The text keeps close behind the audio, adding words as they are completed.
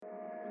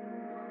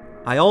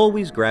I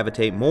always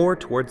gravitate more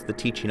towards the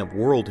teaching of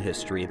world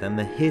history than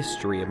the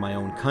history of my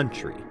own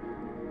country.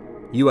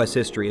 U.S.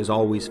 history has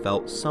always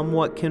felt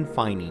somewhat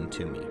confining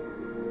to me.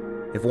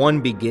 If one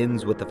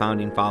begins with the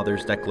Founding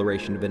Fathers'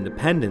 Declaration of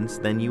Independence,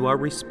 then you are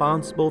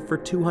responsible for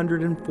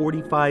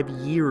 245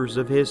 years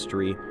of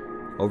history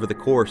over the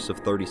course of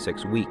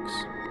 36 weeks.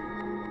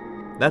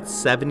 That's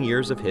 7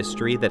 years of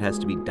history that has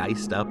to be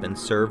diced up and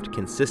served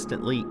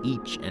consistently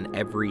each and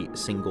every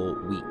single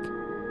week.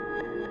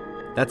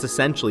 That's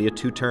essentially a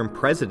 2-term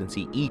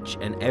presidency each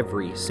and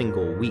every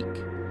single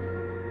week.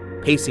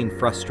 Pacing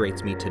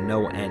frustrates me to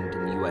no end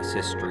in U.S.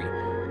 history,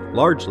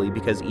 largely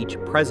because each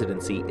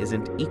presidency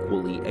isn't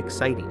equally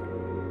exciting.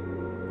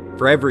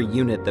 For every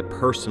unit that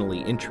personally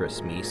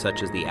interests me,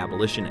 such as the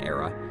abolition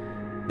era,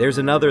 there's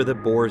another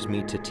that bores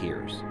me to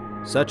tears,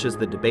 such as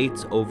the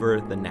debates over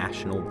the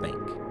National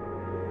Bank.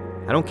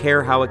 I don't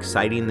care how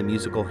exciting the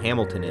musical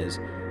Hamilton is,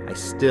 I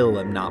still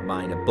am not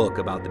buying a book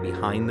about the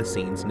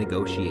behind-the-scenes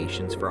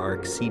negotiations for our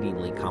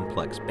exceedingly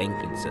complex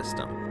banking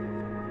system.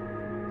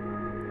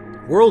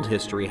 World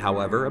history,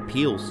 however,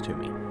 appeals to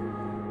me.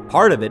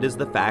 Part of it is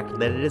the fact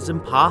that it is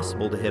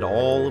impossible to hit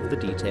all of the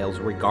details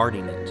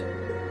regarding it.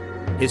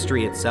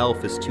 History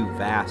itself is too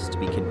vast to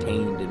be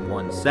contained in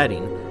one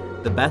setting.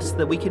 The best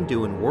that we can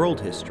do in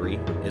world history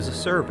is a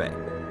survey.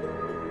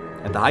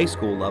 At the high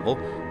school level,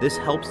 this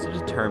helps to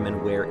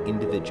determine where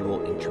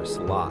individual interests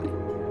lie.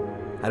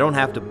 I don't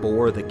have to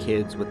bore the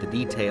kids with the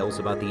details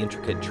about the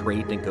intricate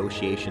trade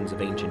negotiations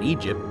of ancient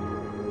Egypt.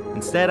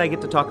 Instead, I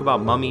get to talk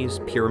about mummies,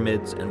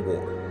 pyramids, and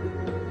war.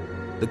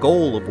 The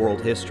goal of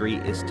world history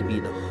is to be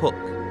the hook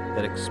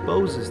that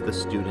exposes the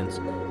students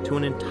to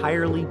an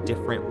entirely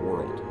different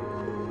world.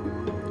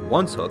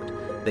 Once hooked,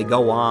 they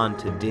go on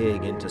to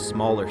dig into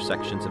smaller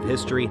sections of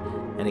history,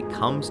 and it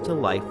comes to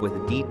life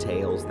with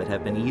details that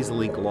have been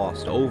easily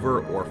glossed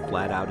over or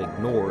flat out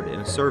ignored in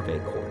a survey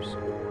course.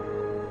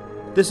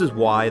 This is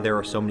why there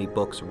are so many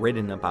books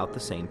written about the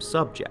same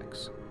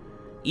subjects.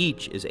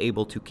 Each is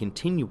able to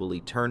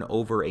continually turn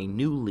over a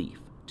new leaf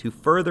to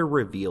further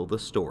reveal the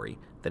story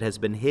that has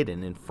been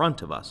hidden in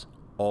front of us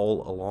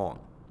all along.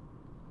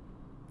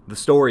 The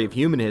story of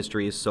human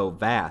history is so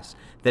vast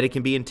that it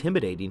can be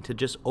intimidating to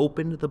just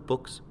open the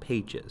book's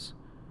pages.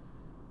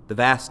 The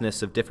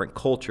vastness of different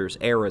cultures,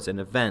 eras, and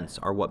events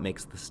are what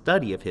makes the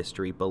study of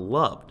history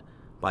beloved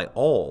by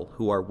all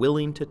who are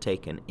willing to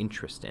take an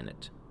interest in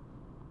it.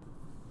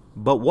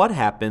 But what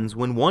happens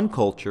when one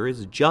culture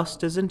is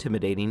just as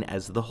intimidating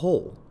as the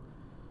whole?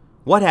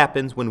 What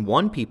happens when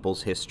one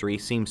people's history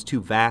seems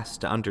too vast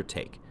to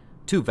undertake,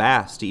 too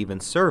vast to even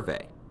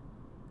survey?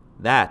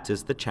 That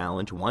is the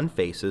challenge one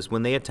faces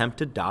when they attempt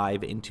to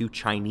dive into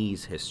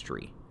Chinese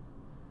history.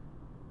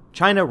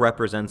 China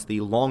represents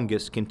the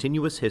longest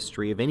continuous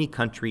history of any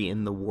country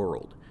in the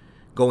world,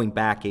 going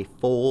back a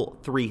full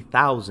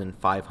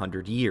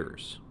 3,500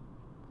 years.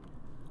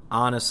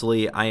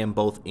 Honestly, I am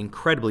both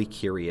incredibly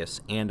curious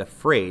and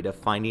afraid of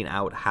finding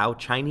out how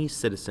Chinese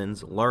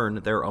citizens learn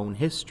their own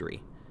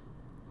history.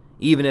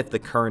 Even if the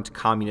current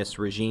communist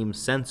regime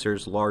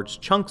censors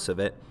large chunks of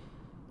it,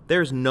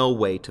 there's no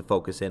way to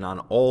focus in on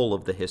all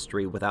of the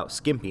history without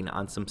skimping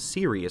on some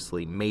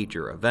seriously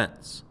major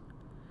events.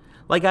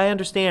 Like, I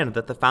understand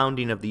that the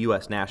founding of the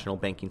U.S. national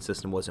banking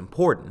system was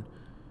important.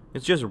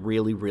 It's just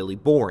really, really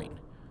boring,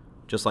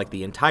 just like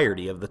the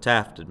entirety of the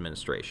Taft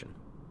administration.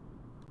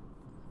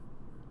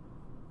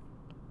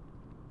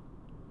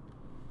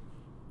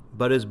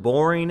 But as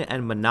boring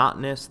and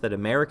monotonous that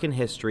American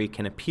history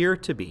can appear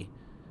to be,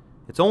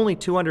 it's only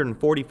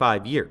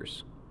 245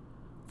 years.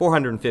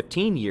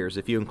 415 years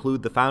if you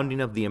include the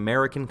founding of the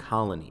American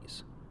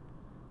colonies.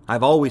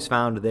 I've always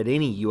found that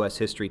any U.S.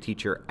 history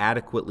teacher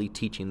adequately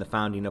teaching the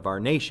founding of our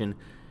nation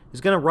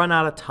is going to run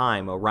out of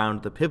time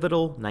around the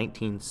pivotal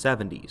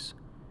 1970s,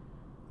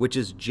 which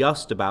is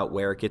just about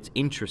where it gets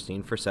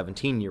interesting for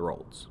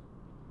 17-year-olds.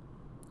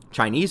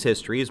 Chinese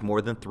history is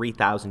more than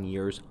 3,000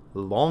 years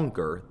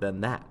longer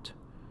than that.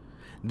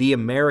 The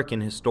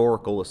American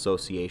Historical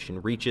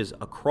Association reaches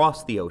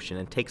across the ocean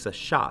and takes a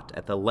shot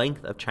at the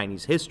length of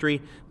Chinese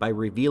history by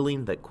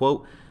revealing that,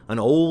 quote, an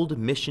old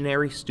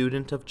missionary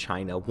student of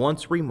China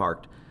once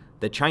remarked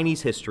that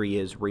Chinese history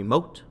is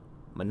remote,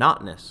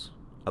 monotonous,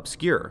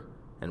 obscure,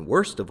 and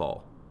worst of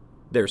all,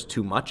 there's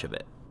too much of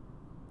it.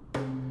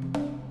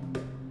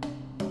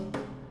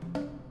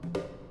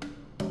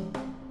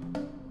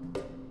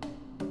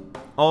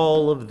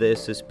 All of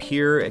this is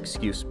pure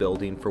excuse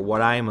building for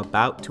what I am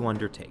about to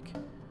undertake,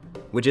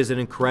 which is an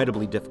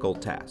incredibly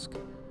difficult task.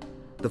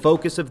 The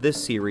focus of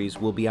this series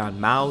will be on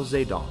Mao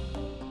Zedong,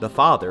 the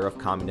father of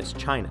Communist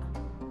China,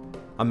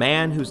 a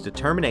man whose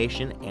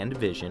determination and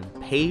vision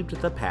paved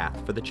the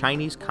path for the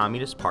Chinese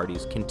Communist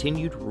Party's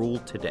continued rule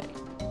today,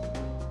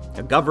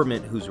 a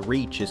government whose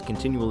reach is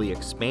continually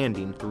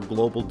expanding through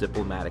global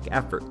diplomatic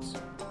efforts.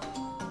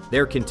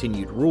 Their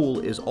continued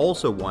rule is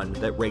also one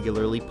that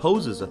regularly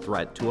poses a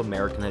threat to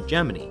American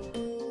hegemony,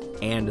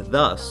 and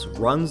thus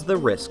runs the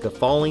risk of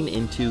falling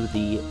into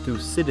the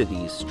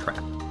Thucydides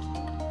trap,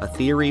 a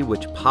theory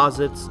which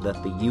posits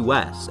that the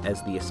U.S.,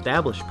 as the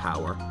established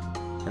power,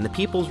 and the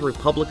People's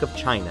Republic of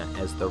China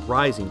as the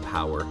rising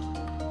power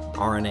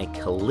are on a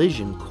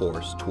collision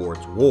course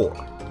towards war.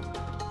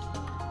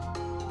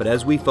 But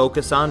as we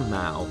focus on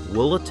Mao,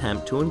 we'll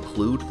attempt to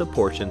include the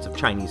portions of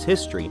Chinese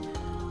history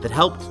that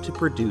helped to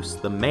produce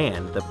the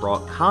man that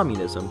brought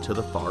communism to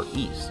the Far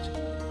East,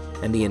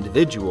 and the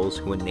individuals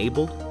who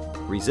enabled,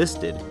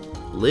 resisted,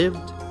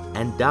 lived,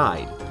 and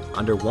died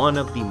under one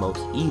of the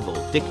most evil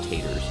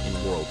dictators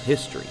in world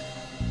history.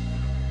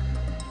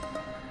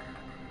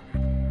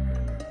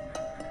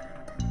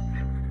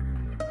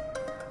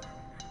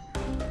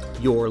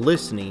 You're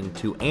listening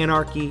to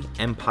Anarchy,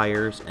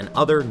 Empires, and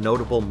Other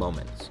Notable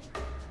Moments,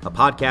 a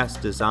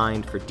podcast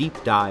designed for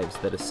deep dives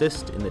that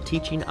assist in the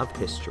teaching of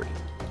history.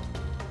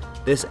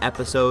 This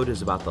episode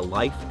is about the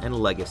life and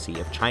legacy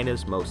of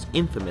China's most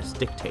infamous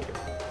dictator,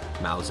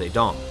 Mao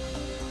Zedong,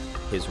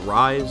 his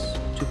rise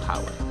to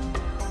power.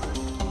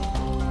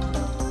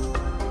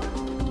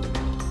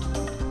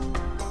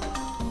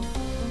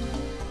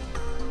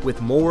 With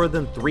more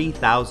than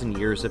 3,000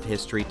 years of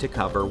history to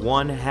cover,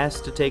 one has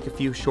to take a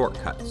few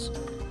shortcuts.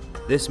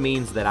 This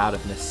means that out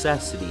of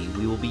necessity,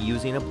 we will be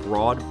using a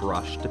broad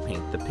brush to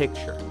paint the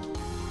picture.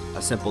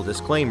 A simple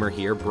disclaimer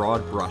here,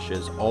 broad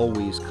brushes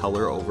always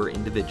color over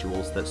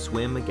individuals that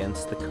swim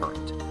against the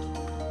current.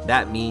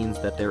 That means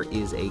that there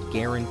is a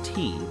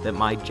guarantee that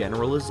my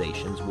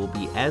generalizations will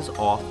be as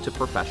off to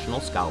professional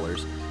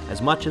scholars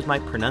as much as my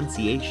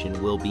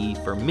pronunciation will be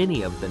for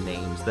many of the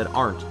names that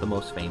aren't the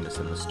most famous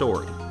in the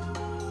story.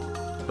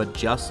 But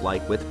just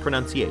like with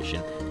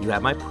pronunciation, you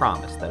have my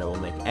promise that I will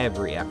make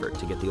every effort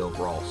to get the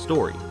overall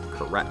story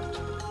correct.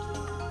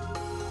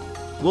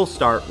 We'll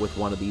start with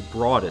one of the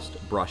broadest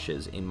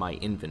brushes in my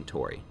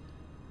inventory.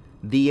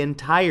 The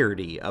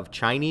entirety of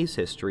Chinese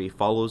history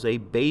follows a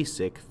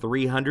basic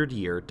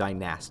 300-year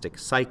dynastic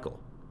cycle.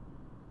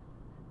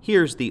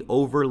 Here's the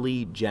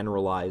overly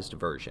generalized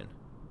version.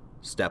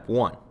 Step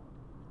 1.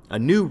 A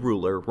new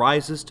ruler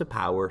rises to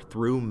power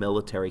through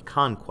military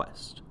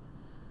conquest.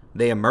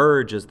 They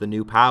emerge as the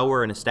new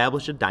power and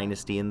establish a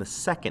dynasty in the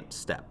second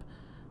step,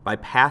 by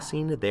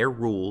passing their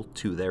rule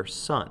to their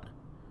son.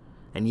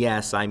 And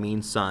yes, I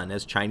mean son,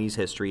 as Chinese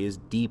history is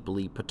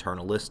deeply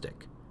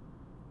paternalistic.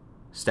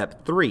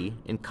 Step 3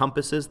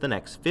 encompasses the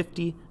next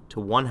 50 to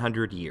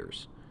 100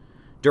 years,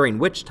 during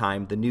which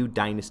time the new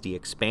dynasty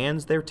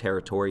expands their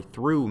territory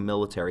through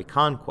military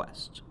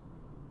conquest.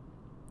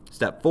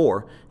 Step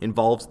 4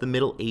 involves the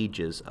Middle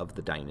Ages of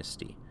the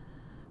dynasty.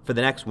 For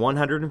the next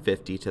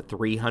 150 to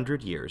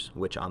 300 years,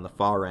 which on the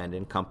far end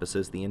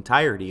encompasses the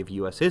entirety of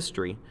U.S.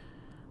 history,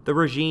 the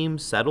regime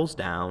settles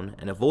down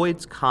and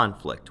avoids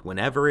conflict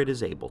whenever it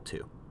is able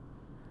to.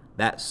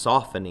 That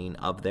softening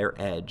of their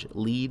edge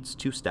leads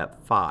to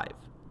Step 5,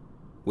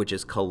 which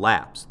is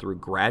collapse through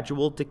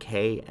gradual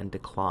decay and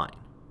decline,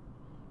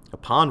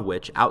 upon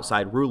which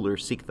outside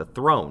rulers seek the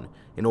throne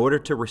in order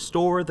to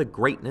restore the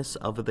greatness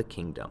of the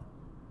kingdom.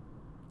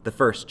 The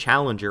first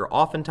challenger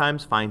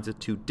oftentimes finds it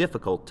too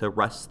difficult to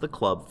wrest the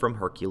club from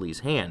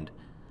Hercules' hand.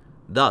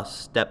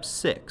 Thus, Step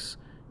 6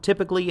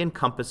 typically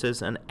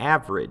encompasses an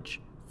average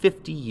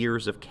 50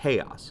 years of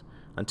chaos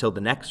until the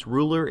next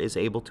ruler is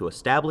able to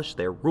establish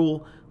their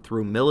rule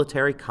through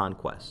military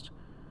conquest,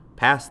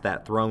 pass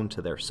that throne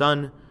to their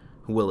son,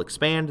 who will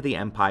expand the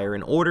empire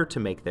in order to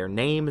make their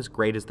name as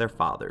great as their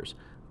father's,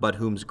 but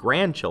whose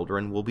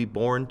grandchildren will be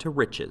born to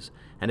riches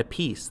and a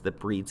peace that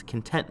breeds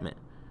contentment.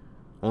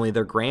 Only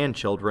their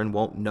grandchildren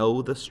won't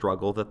know the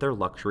struggle that their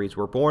luxuries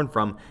were born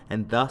from,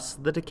 and thus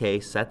the decay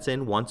sets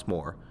in once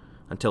more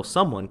until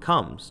someone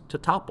comes to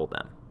topple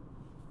them.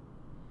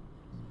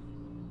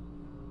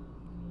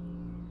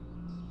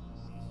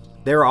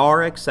 There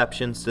are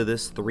exceptions to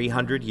this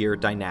 300-year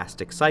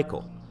dynastic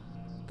cycle.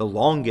 The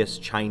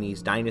longest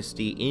Chinese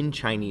dynasty in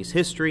Chinese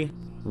history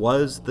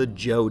was the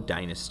Zhou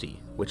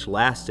dynasty, which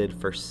lasted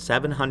for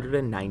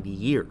 790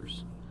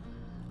 years.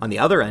 On the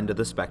other end of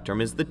the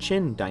spectrum is the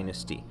Qin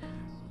dynasty,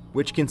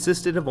 which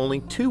consisted of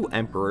only 2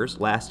 emperors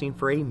lasting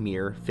for a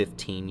mere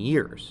 15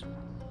 years.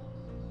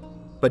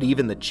 But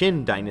even the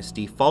Qin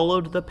dynasty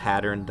followed the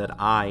pattern that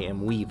I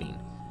am weaving,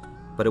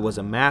 but it was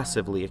a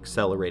massively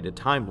accelerated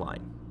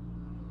timeline.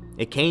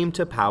 It came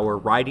to power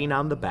riding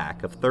on the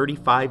back of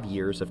 35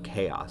 years of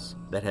chaos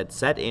that had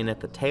set in at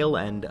the tail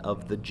end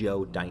of the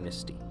Zhou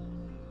dynasty.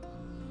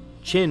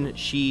 Qin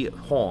Shi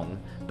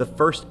Huang, the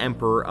first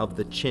emperor of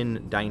the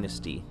Qin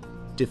dynasty,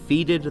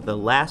 defeated the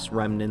last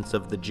remnants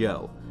of the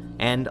Zhou,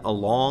 and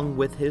along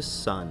with his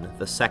son,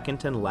 the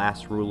second and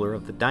last ruler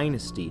of the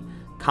dynasty,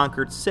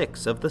 conquered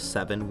 6 of the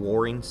 7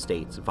 warring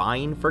states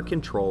vying for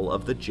control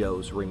of the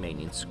Zhou's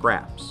remaining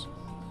scraps.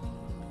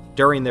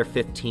 During their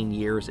 15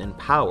 years in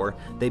power,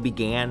 they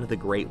began the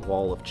Great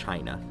Wall of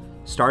China,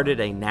 started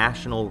a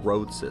national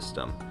road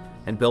system,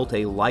 and built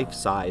a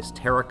life-size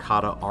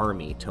terracotta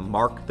army to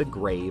mark the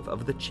grave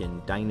of the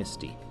Qin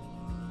dynasty.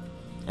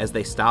 As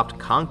they stopped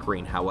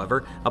conquering,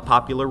 however, a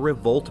popular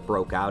revolt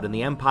broke out and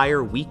the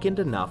empire weakened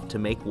enough to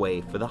make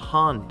way for the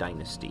Han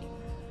dynasty,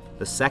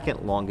 the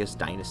second longest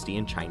dynasty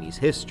in Chinese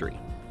history,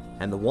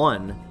 and the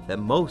one that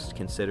most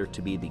consider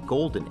to be the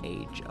golden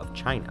age of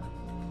China.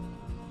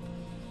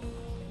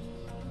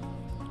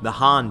 The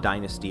Han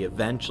Dynasty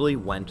eventually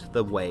went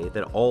the way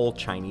that all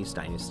Chinese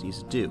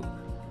dynasties do,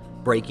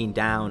 breaking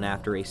down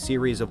after a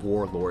series of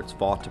warlords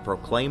fought to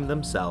proclaim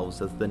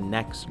themselves as the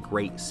next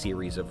great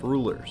series of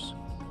rulers.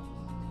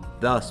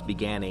 Thus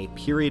began a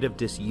period of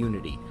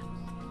disunity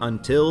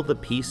until the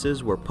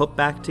pieces were put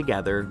back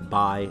together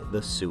by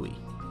the Sui.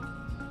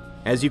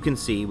 As you can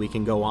see, we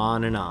can go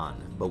on and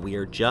on, but we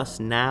are just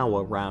now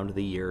around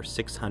the year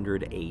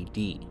 600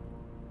 AD,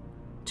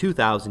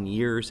 2,000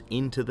 years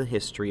into the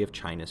history of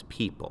China's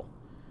people.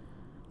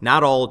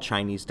 Not all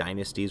Chinese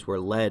dynasties were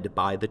led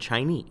by the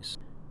Chinese.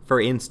 For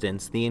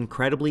instance, the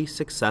incredibly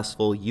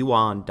successful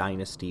Yuan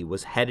dynasty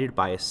was headed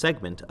by a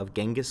segment of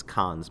Genghis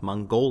Khan's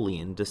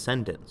Mongolian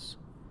descendants.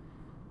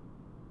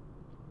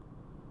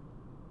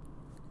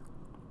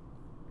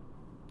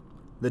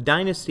 The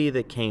dynasty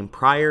that came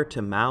prior to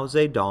Mao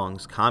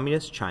Zedong's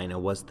Communist China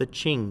was the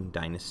Qing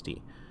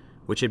dynasty,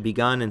 which had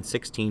begun in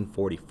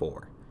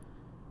 1644.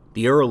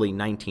 The early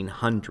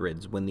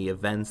 1900s, when the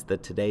events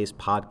that today's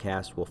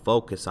podcast will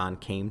focus on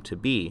came to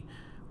be,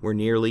 were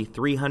nearly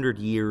 300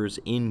 years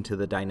into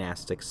the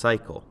dynastic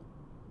cycle.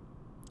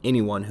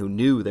 Anyone who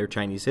knew their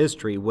Chinese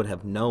history would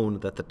have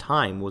known that the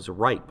time was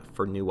ripe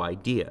for new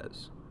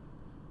ideas.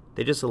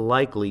 They just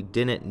likely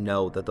didn't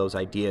know that those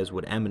ideas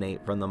would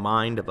emanate from the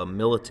mind of a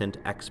militant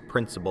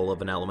ex-principal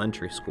of an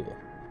elementary school.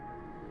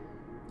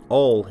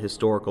 All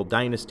historical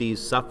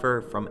dynasties suffer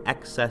from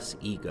excess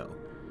ego.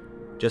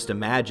 Just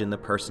imagine the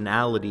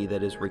personality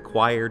that is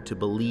required to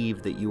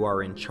believe that you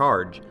are in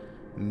charge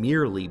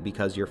merely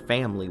because your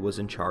family was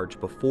in charge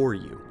before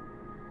you.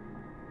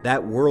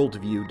 That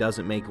worldview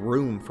doesn't make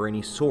room for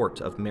any sort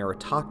of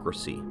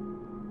meritocracy.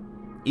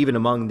 Even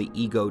among the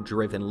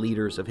ego-driven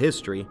leaders of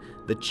history,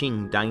 the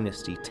Qing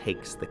dynasty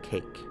takes the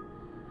cake.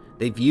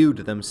 They viewed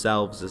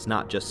themselves as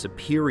not just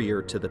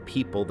superior to the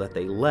people that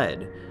they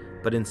led,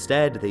 but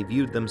instead they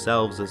viewed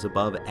themselves as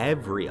above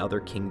every other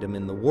kingdom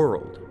in the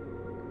world.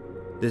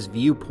 This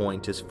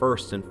viewpoint is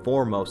first and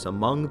foremost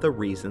among the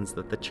reasons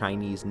that the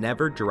Chinese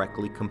never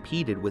directly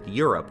competed with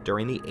Europe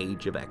during the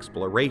Age of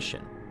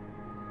Exploration.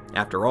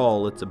 After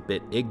all, it's a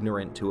bit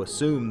ignorant to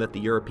assume that the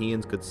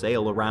Europeans could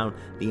sail around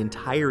the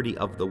entirety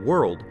of the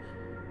world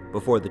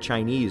before the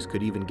Chinese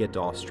could even get to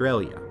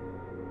Australia.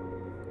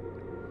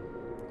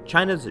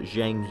 China's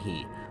Zheng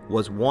He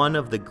was one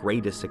of the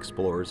greatest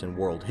explorers in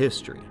world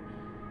history.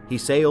 He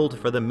sailed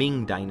for the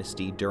Ming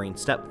Dynasty during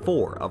step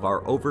 4 of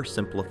our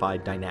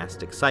oversimplified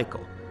dynastic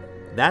cycle.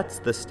 That's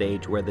the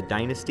stage where the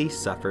dynasty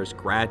suffers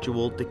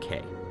gradual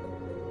decay.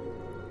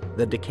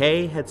 The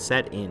decay had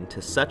set in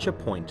to such a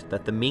point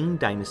that the Ming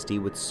Dynasty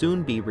would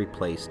soon be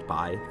replaced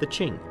by the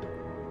Qing.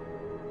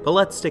 But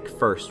let's stick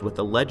first with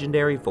the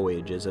legendary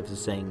voyages of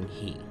Zheng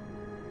He.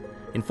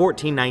 In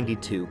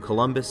 1492,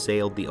 Columbus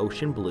sailed the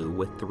ocean blue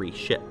with 3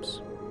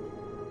 ships.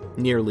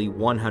 Nearly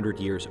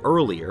 100 years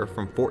earlier,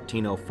 from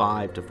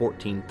 1405 to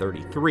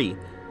 1433,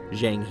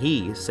 Zheng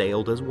He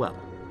sailed as well.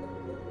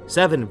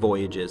 7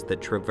 voyages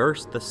that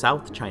traversed the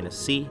South China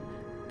Sea,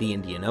 the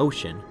Indian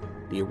Ocean,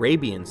 the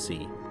Arabian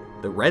Sea,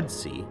 the Red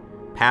Sea,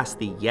 past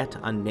the yet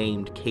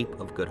unnamed Cape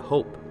of Good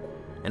Hope,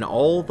 and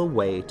all the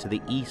way to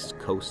the east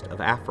coast of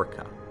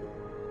Africa,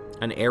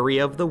 an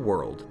area of the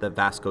world that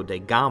Vasco da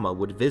Gama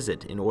would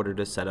visit in order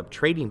to set up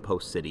trading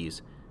post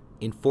cities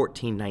in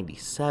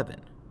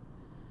 1497.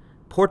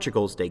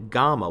 Portugal's da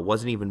Gama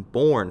wasn't even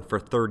born for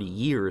 30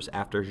 years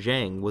after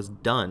Zheng was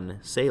done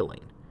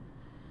sailing.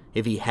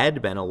 If he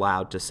had been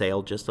allowed to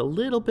sail just a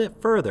little bit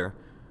further,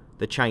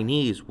 the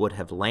Chinese would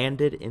have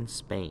landed in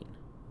Spain.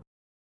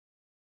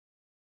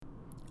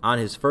 On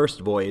his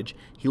first voyage,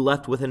 he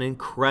left with an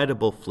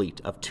incredible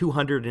fleet of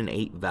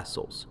 208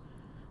 vessels,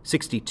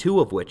 62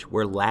 of which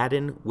were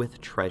laden with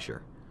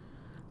treasure.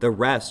 The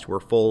rest were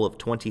full of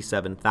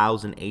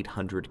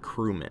 27,800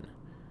 crewmen.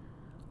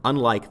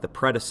 Unlike the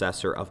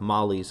predecessor of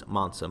Mali's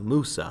Mansa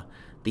Musa,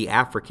 the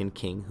African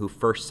king who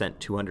first sent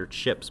 200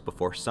 ships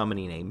before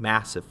summoning a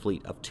massive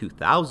fleet of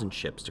 2,000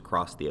 ships to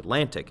cross the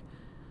Atlantic,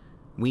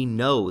 we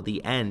know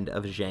the end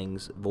of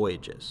Zheng's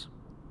voyages.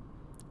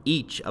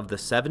 Each of the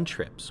 7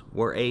 trips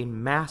were a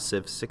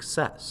massive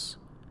success.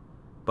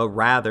 But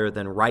rather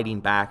than writing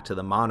back to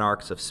the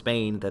monarchs of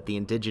Spain that the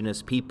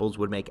indigenous peoples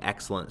would make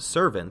excellent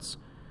servants,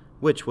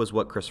 which was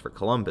what Christopher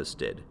Columbus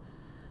did,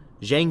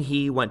 Zheng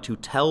He went to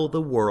tell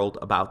the world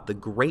about the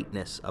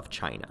greatness of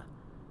China,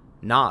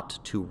 not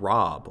to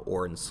rob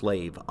or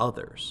enslave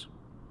others.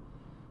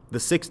 The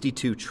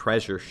 62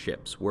 treasure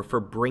ships were for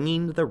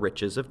bringing the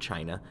riches of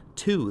China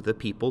to the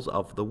peoples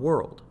of the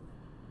world.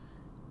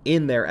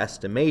 In their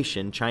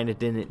estimation, China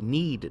didn't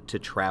need to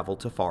travel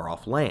to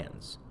far-off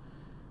lands.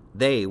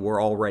 They were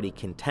already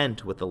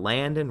content with the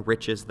land and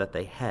riches that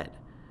they had,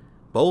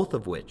 both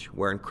of which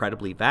were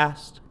incredibly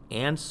vast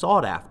and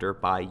sought after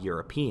by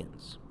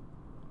Europeans.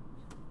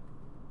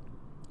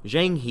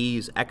 Zheng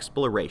He's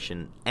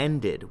exploration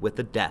ended with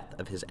the death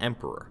of his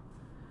emperor.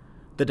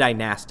 The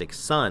dynastic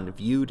son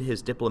viewed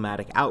his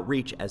diplomatic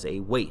outreach as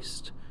a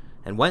waste,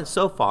 and went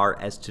so far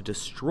as to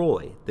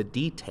destroy the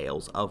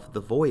details of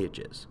the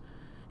voyages,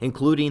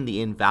 including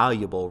the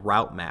invaluable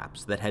route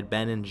maps that had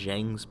been in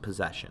Zheng's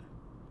possession.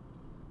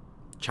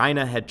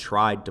 China had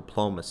tried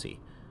diplomacy,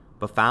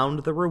 but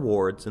found the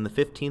rewards in the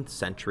 15th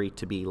century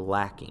to be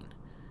lacking.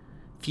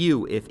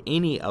 Few, if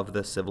any, of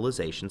the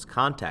civilizations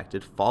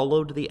contacted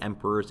followed the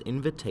emperor's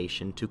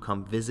invitation to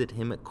come visit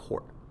him at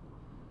court.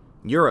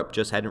 Europe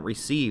just hadn't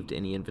received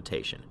any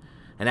invitation,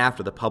 and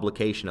after the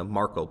publication of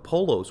Marco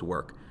Polo's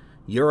work,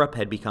 Europe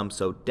had become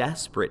so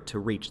desperate to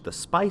reach the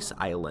Spice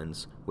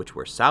Islands, which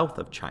were south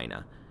of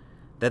China,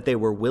 that they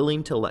were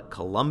willing to let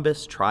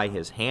Columbus try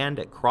his hand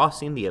at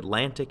crossing the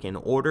Atlantic in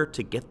order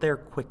to get there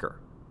quicker.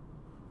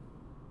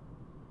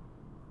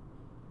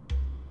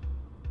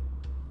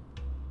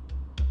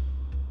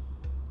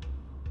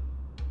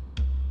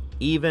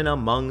 Even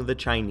among the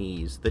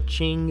Chinese, the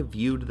Qing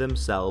viewed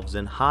themselves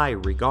in high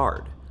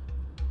regard.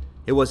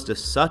 It was to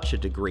such a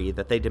degree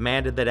that they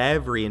demanded that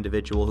every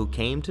individual who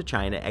came to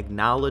China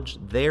acknowledge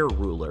their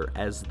ruler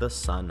as the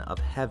Son of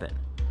Heaven.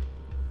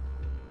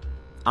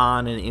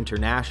 On an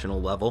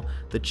international level,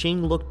 the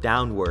Qing looked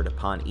downward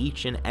upon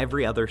each and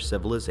every other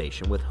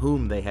civilization with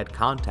whom they had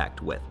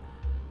contact with,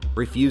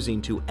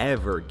 refusing to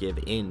ever give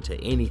in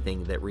to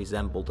anything that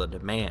resembled a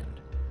demand.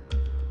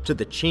 To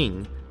the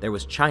Qing, there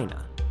was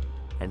China,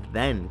 and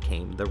then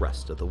came the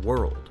rest of the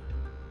world.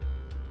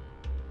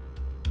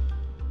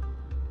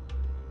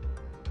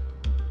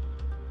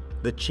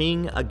 The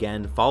Qing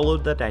again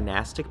followed the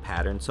dynastic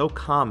pattern so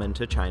common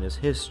to China's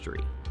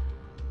history.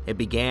 It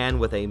began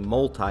with a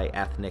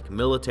multi-ethnic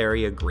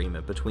military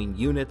agreement between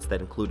units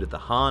that included the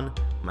Han,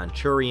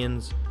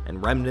 Manchurians,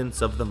 and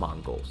remnants of the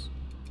Mongols.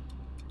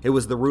 It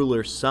was the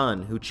ruler's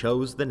son who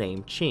chose the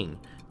name Qing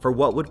for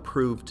what would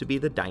prove to be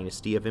the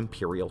dynasty of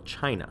Imperial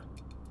China.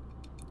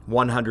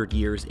 100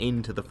 years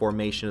into the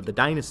formation of the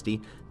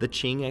dynasty, the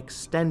Qing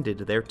extended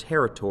their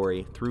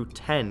territory through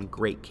 10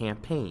 great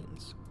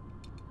campaigns.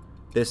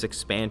 This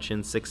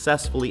expansion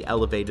successfully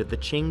elevated the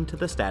Qing to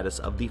the status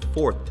of the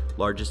 4th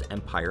largest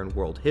empire in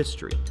world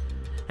history,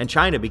 and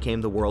China became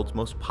the world's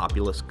most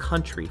populous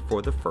country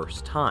for the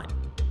first time.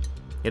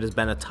 It has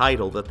been a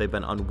title that they've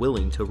been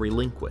unwilling to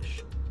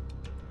relinquish.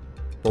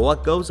 But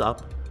what goes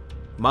up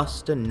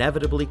must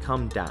inevitably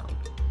come down.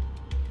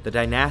 The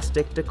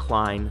dynastic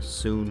decline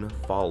soon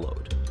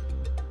followed.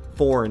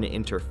 Foreign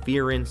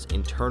interference,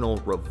 internal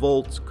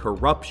revolts,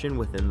 corruption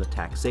within the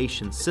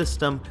taxation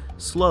system,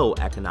 slow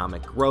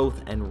economic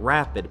growth, and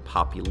rapid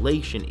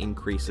population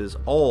increases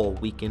all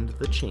weakened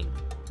the Qing.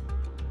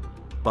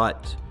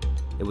 But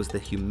it was the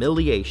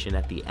humiliation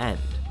at the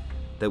end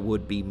that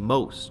would be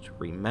most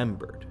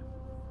remembered.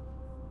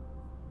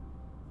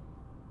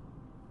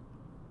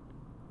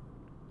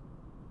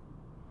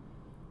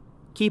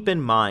 Keep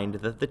in mind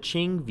that the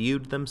Qing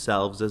viewed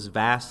themselves as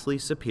vastly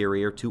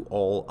superior to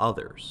all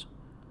others.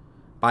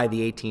 By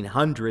the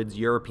 1800s,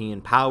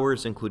 European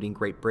powers, including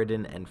Great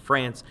Britain and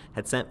France,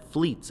 had sent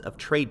fleets of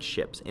trade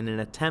ships in an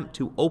attempt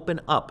to open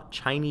up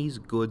Chinese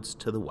goods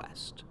to the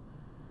West.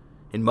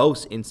 In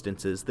most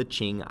instances, the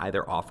Qing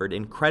either offered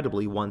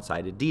incredibly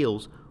one-sided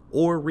deals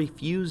or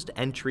refused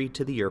entry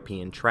to the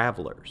European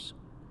travelers.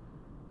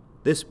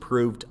 This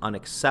proved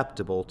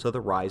unacceptable to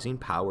the rising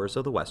powers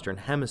of the Western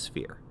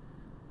Hemisphere.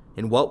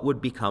 In what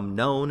would become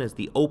known as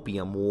the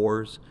Opium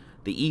Wars,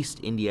 the East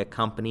India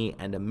Company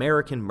and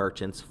American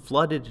merchants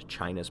flooded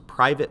China's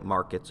private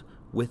markets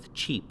with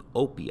cheap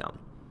opium,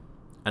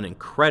 an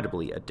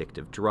incredibly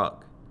addictive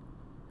drug.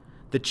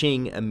 The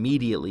Qing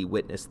immediately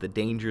witnessed the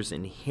dangers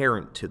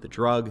inherent to the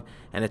drug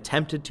and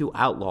attempted to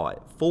outlaw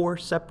it 4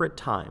 separate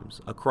times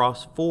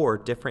across 4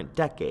 different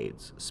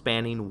decades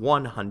spanning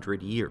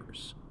 100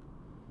 years.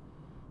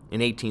 In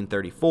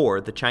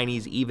 1834, the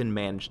Chinese even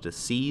managed to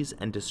seize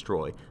and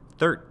destroy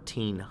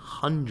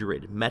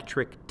 1,300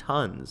 metric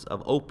tons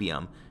of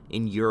opium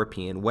in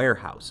European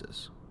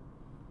warehouses.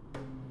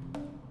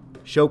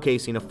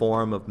 Showcasing a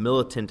form of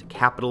militant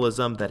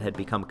capitalism that had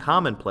become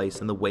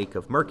commonplace in the wake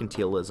of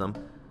mercantilism,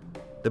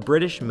 the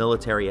British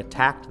military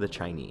attacked the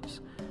Chinese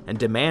and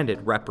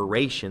demanded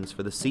reparations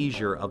for the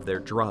seizure of their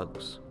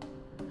drugs.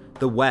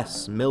 The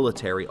West's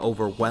military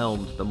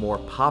overwhelmed the more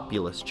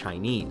populous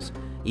Chinese,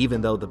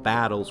 even though the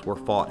battles were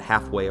fought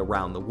halfway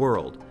around the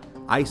world,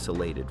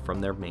 isolated from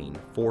their main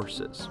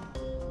forces.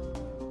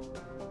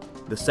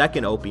 The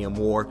Second Opium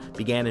War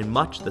began in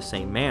much the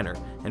same manner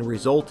and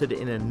resulted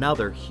in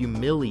another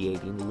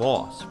humiliating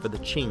loss for the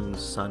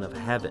Qing's Son of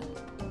Heaven.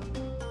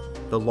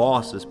 The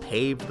losses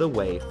paved the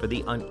way for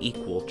the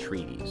unequal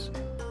treaties,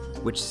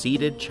 which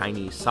ceded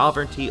Chinese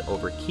sovereignty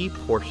over key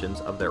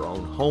portions of their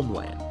own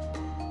homeland,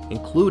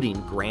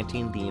 including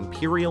granting the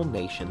imperial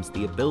nations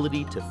the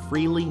ability to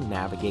freely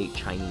navigate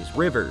Chinese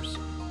rivers,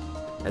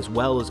 as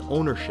well as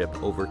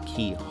ownership over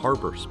key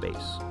harbor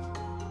space.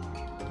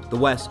 The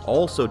West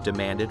also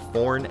demanded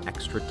foreign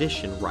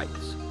extradition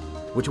rights,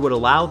 which would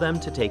allow them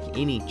to take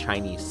any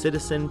Chinese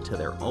citizen to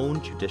their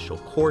own judicial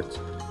courts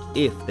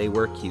if they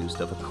were accused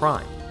of a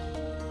crime.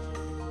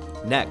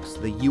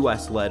 Next, the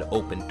US-led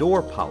open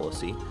door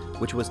policy,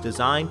 which was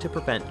designed to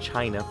prevent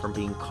China from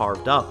being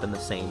carved up in the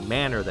same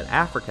manner that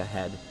Africa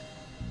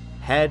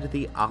had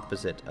the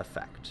opposite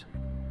effect.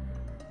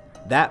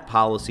 That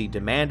policy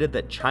demanded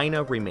that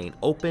China remain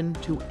open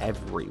to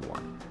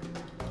everyone,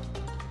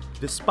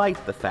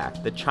 despite the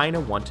fact that China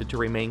wanted to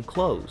remain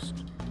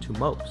closed to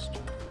most.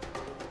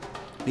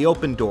 The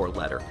Open Door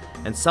Letter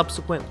and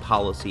subsequent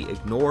policy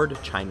ignored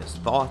China's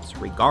thoughts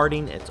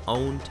regarding its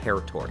own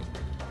territory.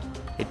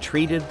 It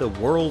treated the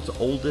world's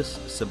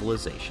oldest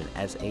civilization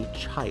as a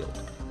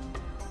child,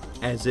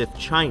 as if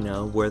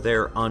China were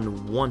their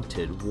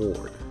unwanted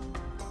ward.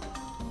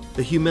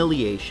 The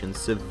humiliation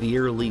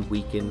severely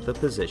weakened the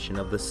position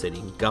of the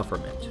sitting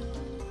government.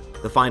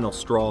 The final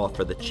straw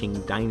for the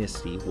Qing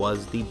dynasty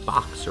was the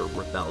Boxer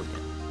Rebellion.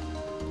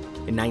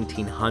 In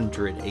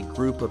 1900, a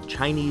group of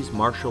Chinese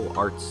martial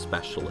arts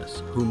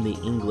specialists, whom the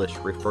English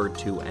referred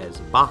to as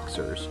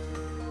boxers,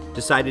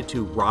 decided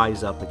to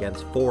rise up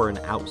against foreign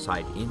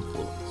outside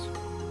influence.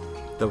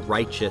 The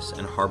Righteous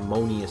and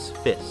Harmonious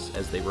Fists,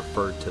 as they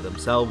referred to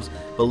themselves,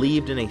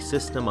 believed in a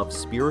system of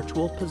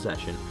spiritual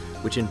possession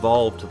which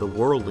involved the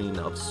whirling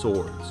of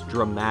swords,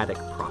 dramatic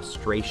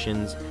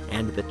prostrations,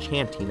 and the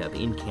chanting of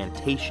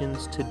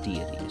incantations to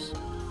deities.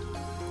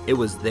 It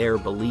was their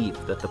belief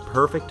that the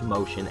perfect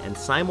motion and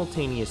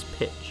simultaneous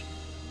pitch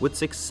would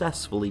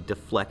successfully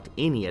deflect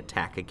any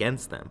attack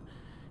against them,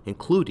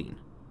 including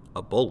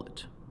a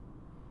bullet.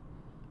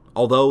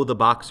 Although the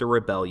Boxer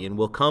Rebellion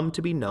will come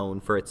to be known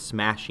for its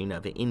smashing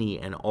of any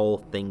and all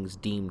things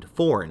deemed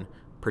foreign,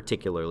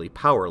 particularly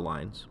power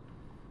lines,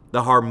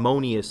 the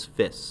Harmonious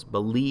Fists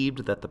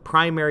believed that the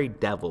primary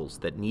devils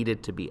that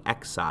needed to be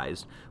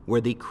excised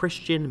were the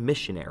Christian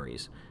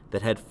missionaries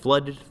that had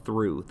flooded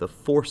through the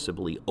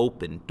forcibly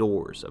opened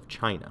doors of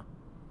China.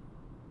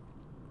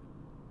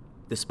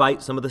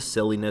 Despite some of the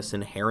silliness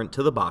inherent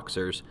to the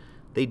Boxers,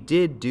 they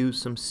did do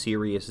some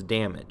serious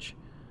damage,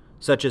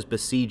 such as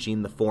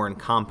besieging the foreign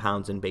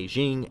compounds in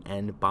Beijing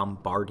and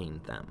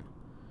bombarding them.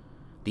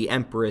 The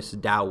Empress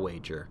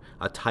Dowager,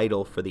 a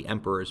title for the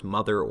emperor's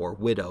mother or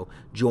widow,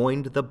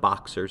 joined the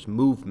Boxers'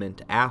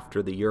 movement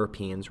after the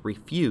Europeans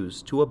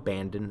refused to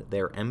abandon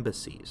their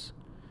embassies.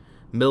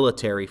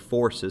 Military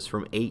forces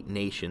from 8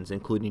 nations,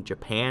 including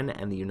Japan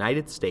and the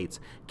United States,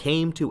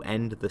 came to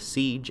end the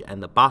siege,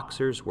 and the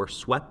Boxers were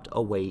swept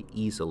away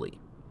easily.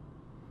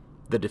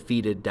 The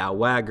defeated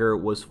Dowager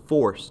was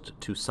forced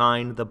to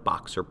sign the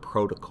Boxer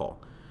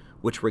Protocol,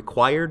 which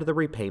required the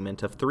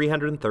repayment of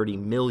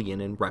 $330 million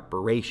in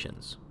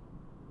reparations,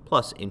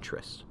 plus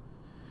interest,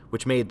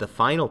 which made the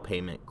final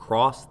payment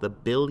cross the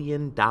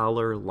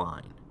billion-dollar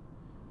line.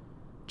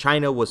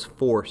 China was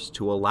forced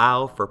to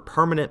allow for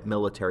permanent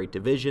military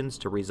divisions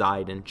to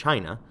reside in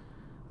China,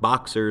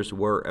 Boxers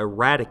were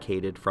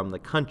eradicated from the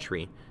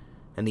country,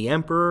 and the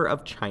Emperor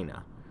of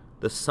China,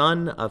 the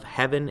Son of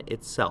Heaven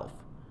itself,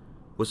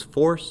 was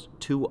forced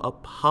to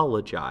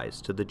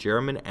apologize to the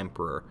German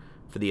Emperor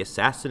for the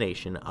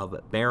assassination of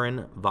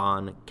Baron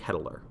von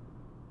Kettler.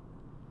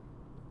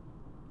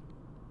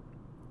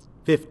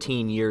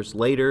 15 years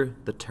later,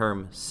 the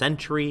term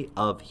Century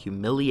of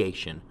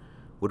Humiliation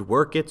would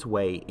work its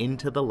way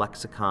into the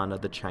lexicon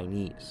of the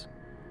Chinese,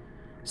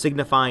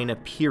 signifying a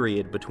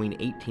period between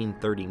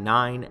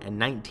 1839 and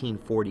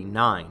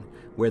 1949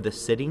 where the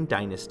sitting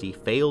dynasty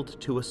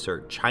failed to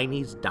assert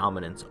Chinese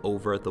dominance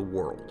over the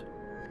world.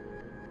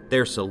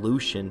 Their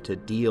solution to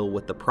deal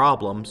with the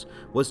problems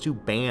was to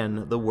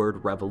ban the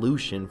word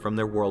revolution from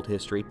their world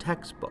history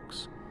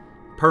textbooks,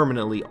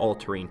 permanently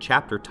altering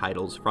chapter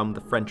titles from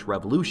the French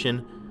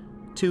Revolution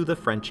to the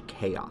French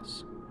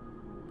Chaos.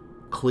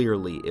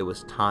 Clearly, it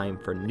was time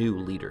for new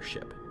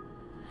leadership.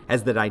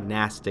 As the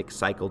dynastic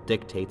cycle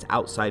dictates,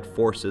 outside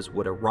forces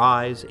would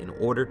arise in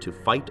order to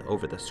fight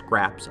over the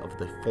scraps of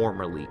the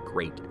formerly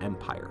great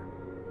empire.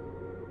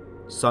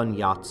 Sun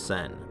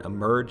Yat-sen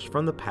emerged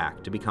from the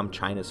pack to become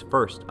China's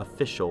first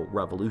official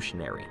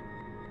revolutionary.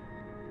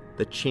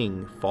 The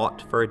Qing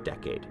fought for a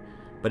decade,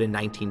 but in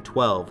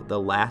 1912,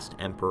 the last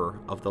emperor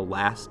of the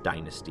last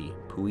dynasty,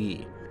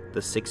 Puyi,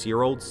 the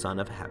 6-year-old son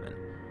of heaven,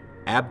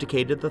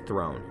 abdicated the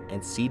throne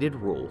and ceded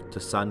rule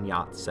to Sun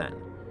Yat-sen,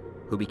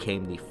 who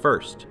became the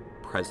first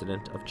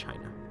president of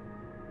China.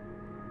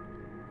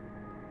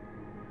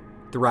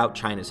 Throughout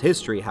China's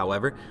history,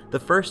 however, the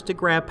first to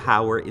grab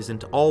power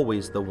isn't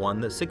always the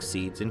one that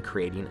succeeds in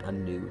creating a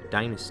new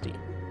dynasty.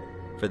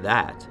 For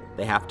that,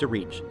 they have to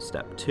reach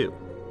step 2.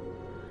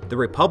 The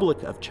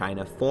Republic of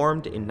China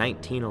formed in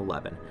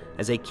 1911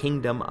 as a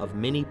kingdom of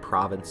many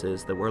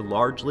provinces that were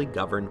largely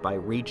governed by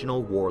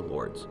regional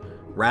warlords,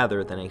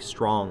 rather than a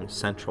strong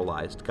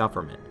centralized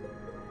government.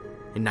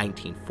 In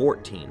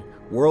 1914,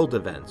 world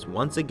events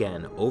once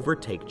again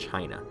overtake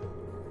China,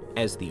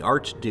 as the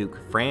Archduke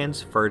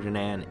Franz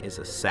Ferdinand is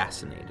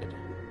assassinated,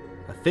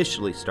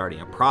 officially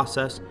starting a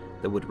process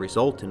that would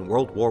result in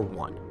World War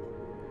I.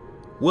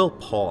 We'll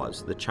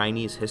pause the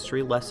Chinese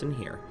history lesson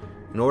here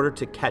in order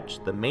to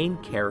catch the main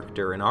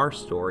character in our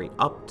story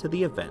up to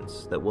the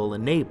events that will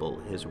enable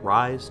his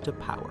rise to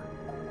power.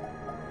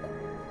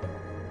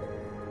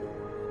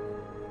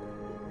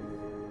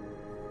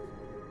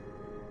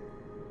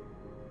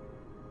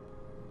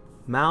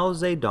 Mao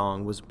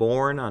Zedong was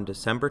born on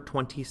December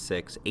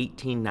 26,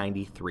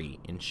 1893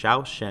 in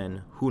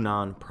Shaoshen,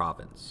 Hunan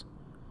Province.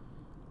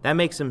 That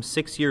makes him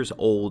 6 years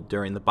old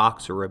during the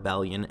Boxer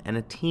Rebellion and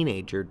a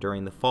teenager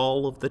during the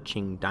fall of the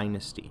Qing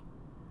dynasty.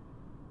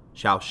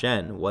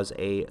 Shaoshen was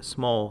a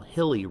small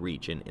hilly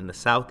region in the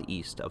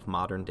southeast of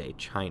modern-day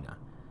China.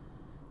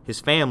 His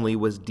family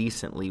was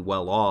decently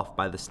well off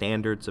by the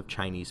standards of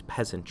Chinese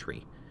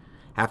peasantry.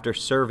 After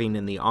serving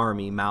in the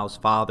army, Mao's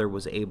father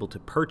was able to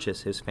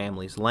purchase his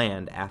family's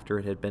land after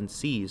it had been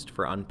seized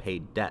for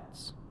unpaid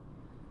debts.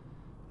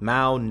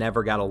 Mao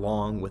never got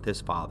along with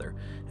his father,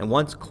 and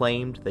once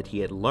claimed that he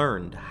had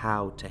learned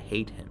how to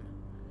hate him.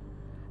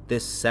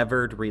 This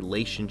severed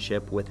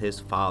relationship with his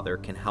father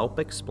can help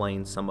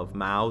explain some of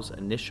Mao's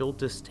initial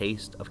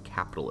distaste of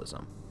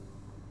capitalism.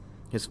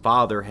 His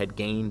father had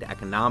gained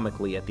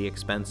economically at the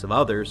expense of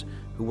others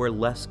who were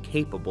less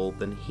capable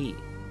than he.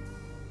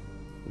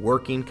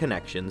 Working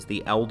connections,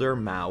 the elder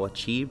Mao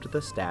achieved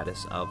the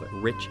status of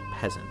rich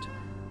peasant,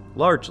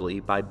 largely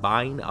by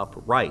buying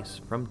up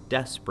rice from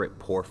desperate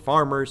poor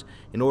farmers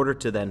in order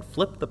to then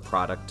flip the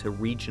product to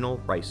regional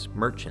rice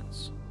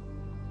merchants.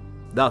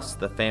 Thus,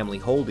 the family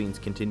holdings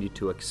continued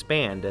to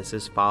expand as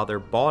his father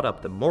bought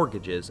up the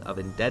mortgages of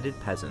indebted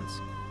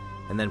peasants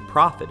and then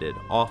profited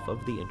off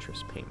of the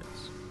interest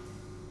payments.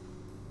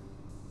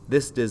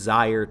 This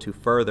desire to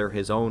further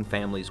his own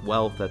family's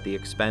wealth at the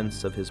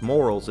expense of his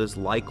morals is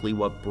likely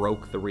what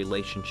broke the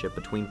relationship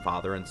between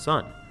father and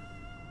son.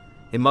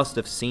 It must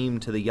have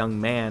seemed to the young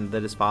man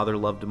that his father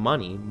loved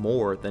money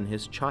more than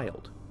his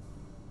child.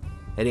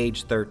 At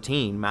age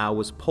 13, Mao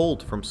was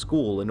pulled from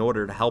school in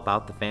order to help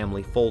out the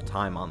family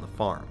full-time on the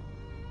farm.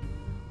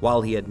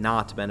 While he had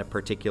not been a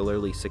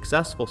particularly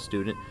successful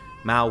student,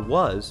 Mao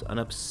was an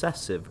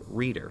obsessive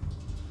reader.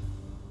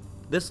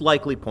 This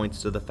likely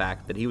points to the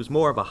fact that he was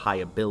more of a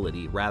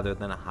high-ability rather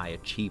than a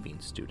high-achieving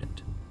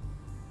student.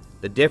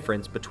 The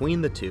difference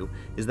between the two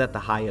is that the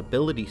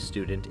high-ability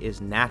student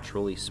is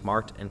naturally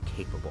smart and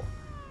capable,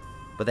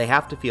 but they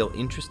have to feel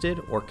interested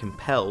or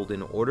compelled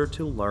in order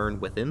to learn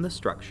within the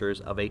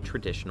structures of a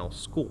traditional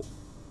school.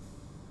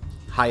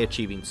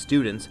 High-achieving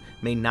students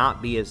may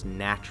not be as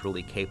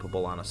naturally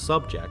capable on a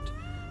subject,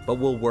 but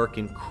will work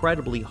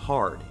incredibly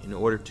hard in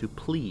order to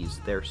please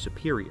their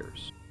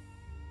superiors.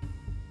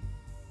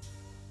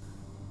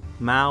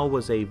 Mao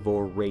was a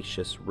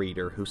voracious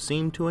reader who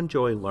seemed to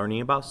enjoy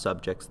learning about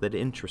subjects that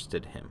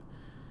interested him.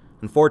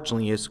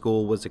 Unfortunately, his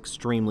school was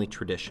extremely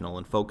traditional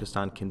and focused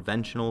on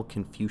conventional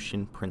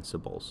Confucian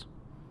principles.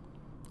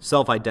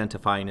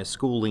 Self-identifying his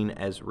schooling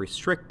as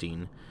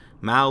restricting,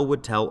 Mao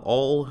would tell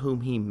all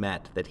whom he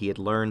met that he had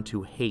learned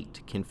to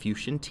hate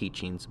Confucian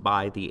teachings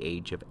by the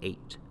age of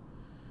 8.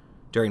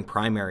 During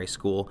primary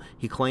school,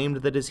 he claimed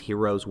that his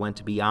heroes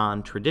went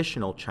beyond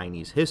traditional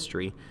Chinese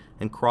history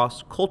and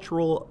crossed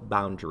cultural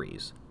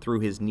boundaries through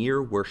his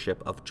near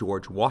worship of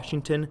George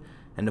Washington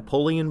and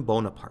Napoleon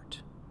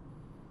Bonaparte.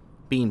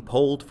 Being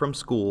pulled from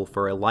school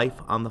for a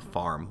life on the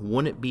farm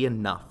wouldn't be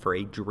enough for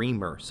a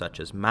dreamer such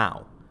as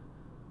Mao.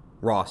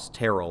 Ross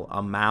Terrell,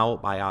 a Mao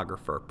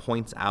biographer,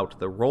 points out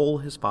the role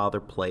his father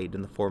played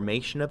in the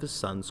formation of his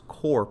son's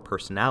core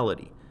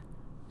personality,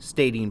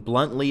 stating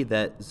bluntly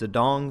that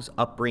Zedong's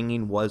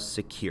upbringing was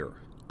secure.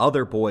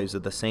 Other boys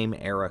of the same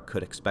era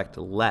could expect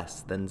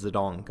less than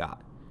Zedong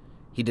got.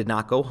 He did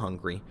not go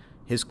hungry,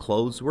 his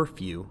clothes were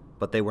few,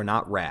 but they were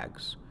not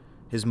rags.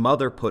 His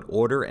mother put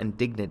order and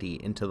dignity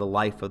into the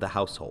life of the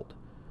household.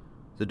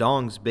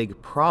 Zedong's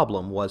big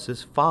problem was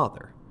his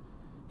father.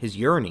 His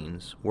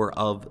yearnings were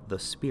of the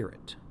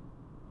spirit.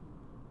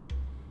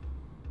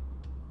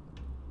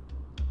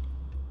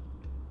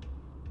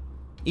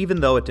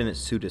 Even though it didn't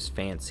suit his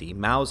fancy,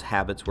 Mao's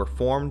habits were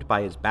formed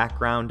by his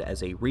background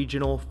as a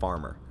regional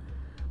farmer.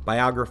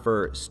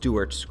 Biographer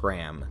Stuart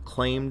Scram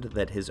claimed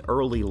that his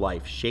early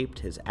life shaped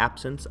his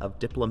absence of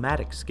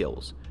diplomatic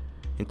skills,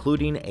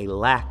 including a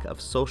lack of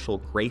social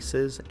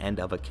graces and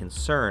of a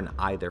concern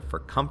either for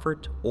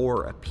comfort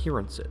or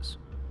appearances.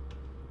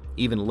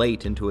 Even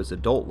late into his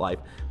adult life,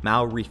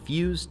 Mao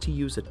refused to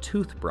use a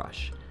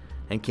toothbrush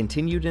and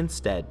continued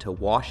instead to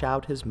wash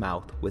out his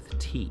mouth with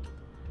tea.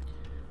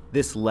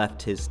 This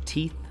left his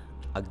teeth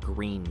a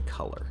green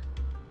color.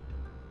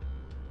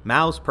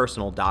 Mao's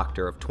personal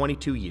doctor of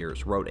 22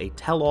 years wrote a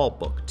tell-all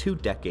book 2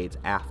 decades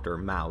after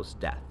Mao's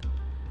death.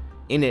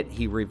 In it,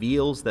 he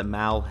reveals that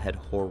Mao had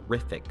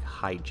horrific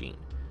hygiene.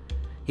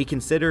 He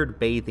considered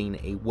bathing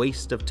a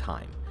waste of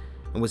time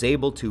and was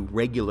able to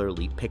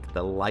regularly pick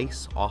the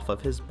lice off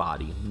of his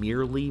body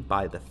merely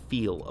by the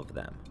feel of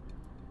them.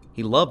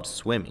 He loved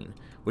swimming,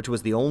 which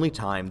was the only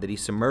time that he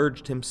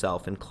submerged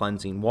himself in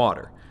cleansing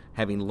water,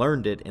 having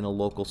learned it in a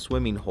local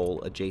swimming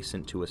hole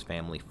adjacent to his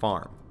family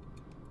farm.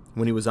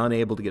 When he was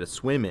unable to get a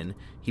swim in,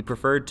 he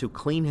preferred to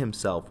clean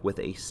himself with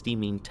a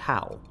steaming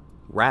towel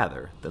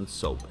rather than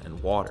soap and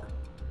water.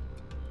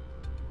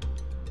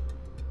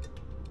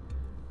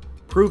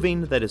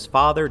 Proving that his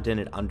father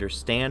didn't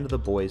understand the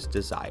boy's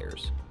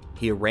desires,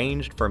 he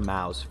arranged for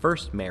Mao's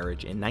first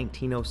marriage in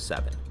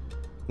 1907,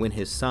 when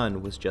his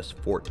son was just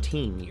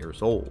 14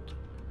 years old.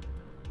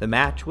 The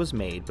match was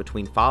made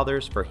between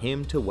fathers for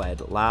him to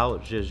wed Lao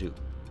Zhizhu,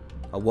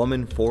 a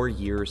woman 4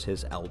 years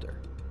his elder.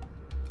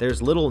 There's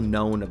little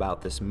known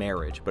about this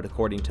marriage, but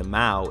according to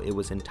Mao, it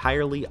was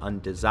entirely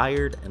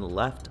undesired and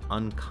left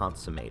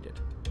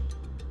unconsummated.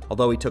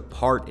 Although he took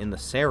part in the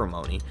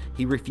ceremony,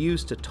 he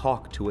refused to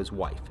talk to his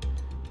wife,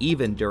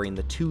 even during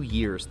the 2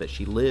 years that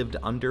she lived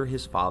under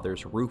his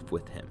father's roof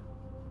with him.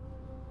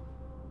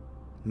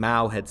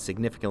 Mao had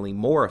significantly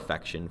more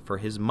affection for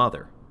his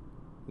mother,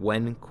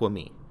 Wen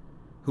Kuo-mi,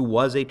 who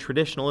was a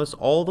traditionalist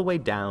all the way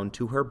down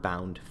to her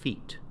bound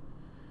feet.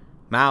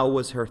 Mao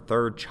was her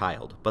third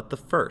child, but the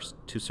first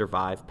to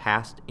survive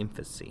past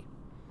infancy.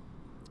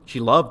 She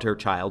loved her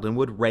child and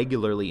would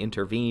regularly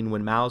intervene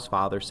when Mao's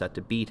father set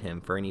to beat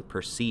him for any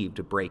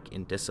perceived break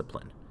in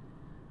discipline.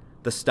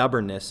 The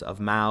stubbornness of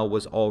Mao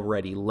was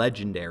already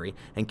legendary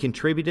and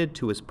contributed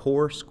to his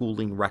poor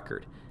schooling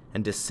record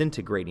and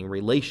disintegrating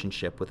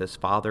relationship with his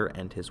father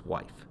and his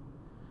wife.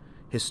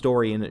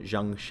 Historian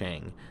Zheng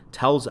Sheng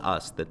tells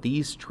us that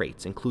these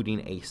traits,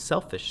 including a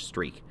selfish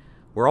streak,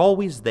 were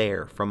always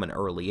there from an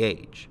early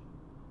age.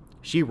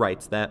 She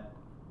writes that,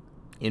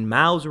 in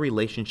Mao's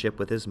relationship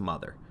with his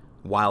mother,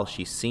 while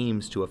she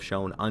seems to have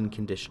shown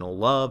unconditional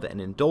love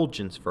and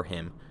indulgence for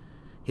him,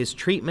 his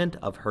treatment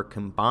of her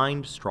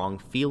combined strong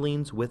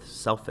feelings with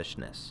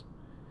selfishness.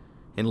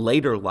 In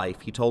later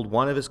life, he told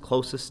one of his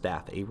closest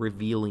staff a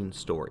revealing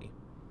story.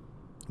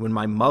 When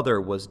my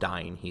mother was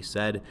dying, he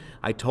said,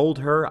 I told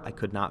her I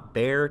could not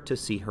bear to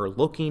see her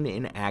looking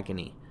in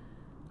agony.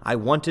 I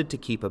wanted to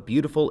keep a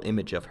beautiful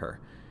image of her,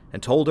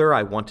 and told her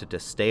I wanted to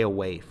stay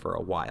away for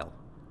a while.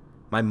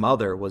 My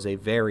mother was a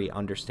very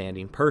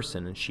understanding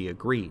person, and she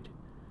agreed.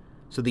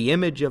 So the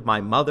image of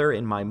my mother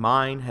in my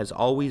mind has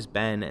always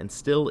been and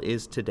still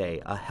is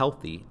today a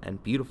healthy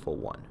and beautiful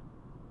one.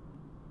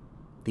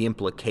 The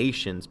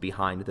implications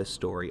behind this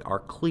story are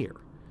clear.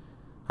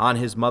 On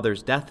his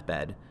mother's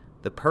deathbed,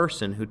 the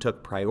person who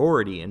took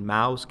priority in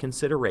Mao's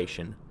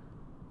consideration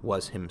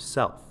was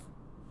himself.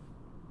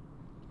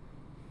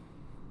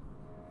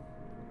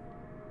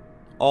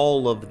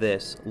 All of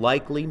this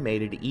likely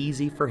made it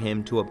easy for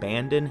him to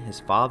abandon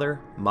his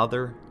father,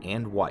 mother,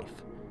 and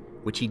wife,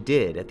 which he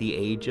did at the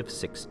age of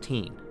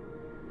 16.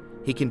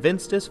 He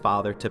convinced his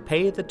father to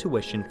pay the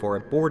tuition for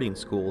a boarding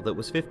school that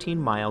was 15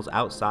 miles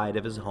outside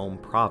of his home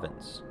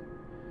province.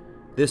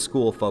 This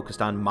school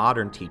focused on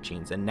modern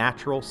teachings and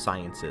natural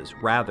sciences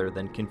rather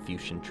than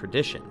Confucian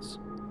traditions.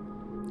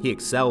 He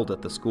excelled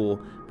at the school,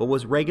 but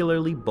was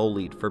regularly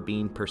bullied for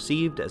being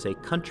perceived as a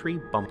country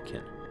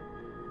bumpkin.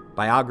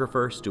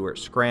 Biographer Stuart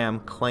Scram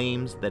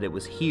claims that it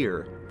was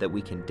here that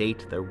we can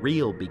date the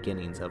real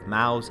beginnings of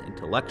Mao's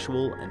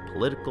intellectual and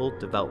political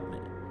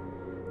development,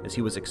 as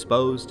he was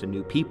exposed to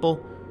new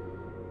people,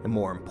 and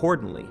more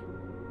importantly,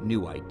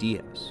 new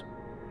ideas.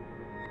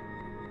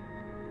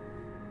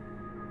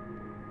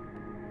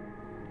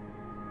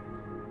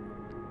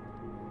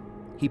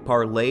 He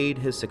parlayed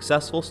his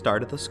successful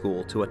start at the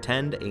school to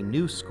attend a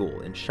new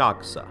school in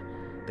Shaanxi,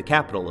 the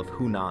capital of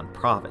Hunan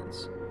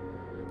province.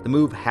 The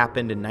move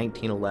happened in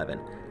 1911,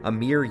 a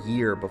mere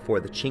year before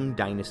the Qing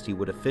dynasty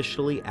would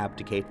officially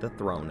abdicate the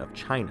throne of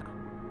China.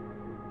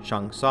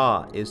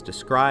 Shaanxi is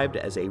described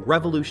as a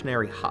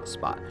revolutionary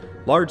hotspot,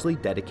 largely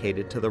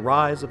dedicated to the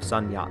rise of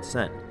Sun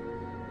Yat-sen.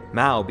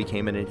 Mao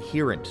became an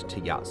adherent to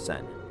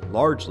Yat-sen,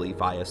 largely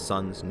via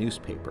Sun's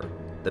newspaper,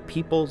 The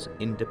People's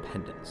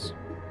Independence.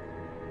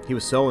 He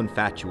was so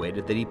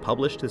infatuated that he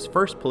published his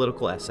first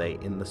political essay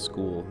in the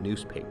school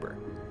newspaper.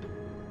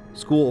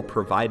 School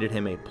provided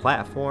him a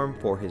platform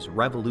for his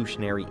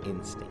revolutionary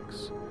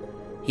instincts.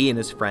 He and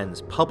his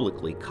friends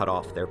publicly cut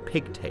off their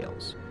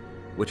pigtails,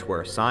 which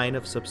were a sign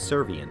of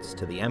subservience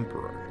to the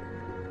emperor,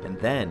 and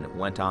then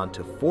went on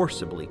to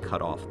forcibly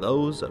cut off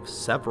those of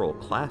several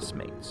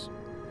classmates.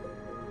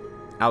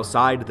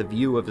 Outside the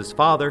view of his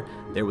father,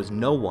 there was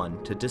no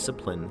one to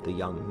discipline the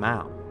young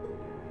Mao.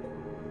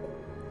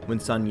 When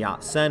Sun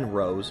Yat-sen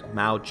rose,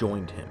 Mao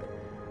joined him,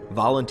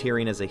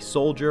 volunteering as a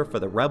soldier for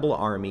the rebel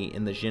army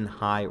in the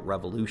Xinhai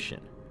Revolution.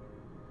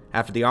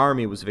 After the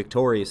army was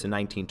victorious in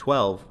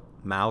 1912,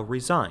 Mao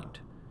resigned,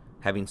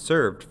 having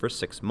served for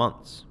 6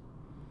 months.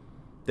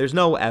 There's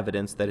no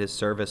evidence that his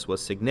service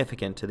was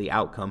significant to the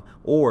outcome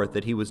or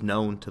that he was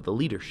known to the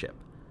leadership.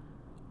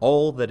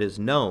 All that is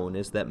known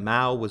is that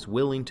Mao was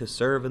willing to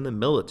serve in the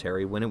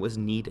military when it was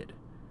needed.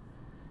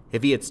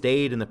 If he had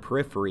stayed in the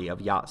periphery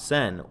of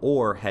Yat-sen,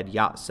 or had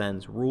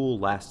Yat-sen's rule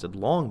lasted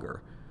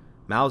longer,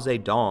 Mao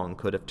Zedong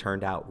could have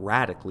turned out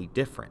radically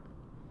different.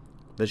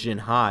 The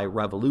Xinhai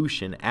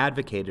Revolution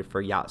advocated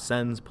for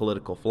Yat-sen's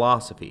political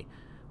philosophy,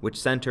 which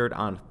centered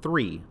on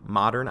 3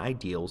 modern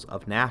ideals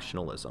of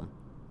nationalism,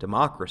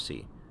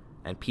 democracy,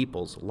 and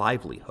people's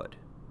livelihood.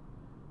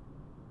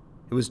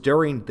 It was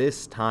during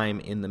this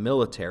time in the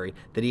military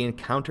that he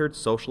encountered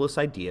socialist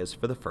ideas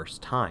for the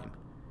first time.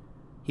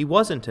 He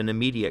wasn't an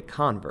immediate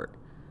convert,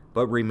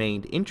 but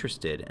remained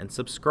interested and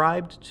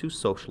subscribed to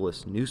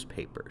socialist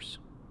newspapers.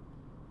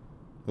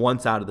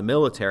 Once out of the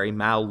military,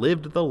 Mao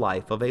lived the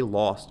life of a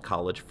lost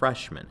college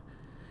freshman.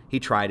 He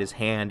tried his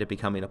hand at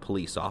becoming a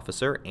police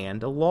officer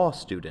and a law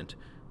student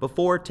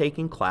before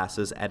taking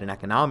classes at an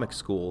economic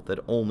school that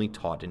only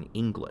taught in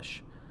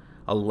English,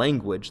 a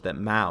language that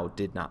Mao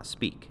did not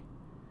speak.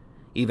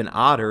 Even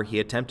odder, he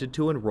attempted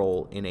to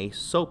enroll in a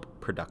soap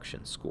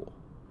production school.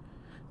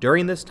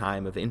 During this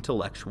time of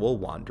intellectual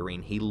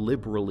wandering, he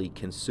liberally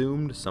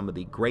consumed some of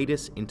the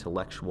greatest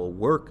intellectual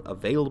work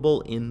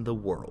available in the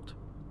world.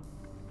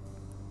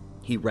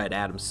 He read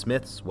Adam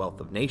Smith's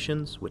Wealth of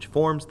Nations, which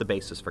forms the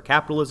basis for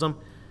capitalism.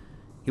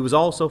 He was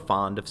also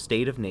fond of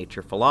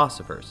state-of-nature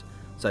philosophers,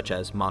 such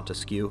as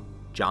Montesquieu,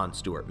 John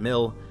Stuart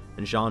Mill,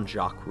 and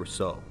Jean-Jacques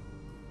Rousseau.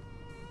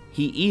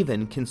 He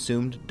even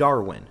consumed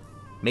Darwin,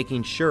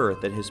 making sure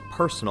that his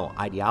personal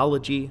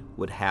ideology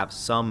would have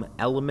some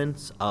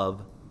elements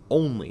of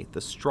only the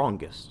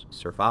strongest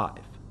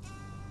survive.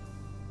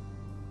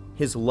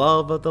 His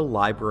love of the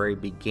library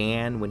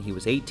began when he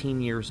was 18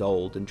 years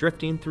old and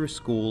drifting through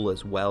school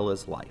as well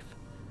as life.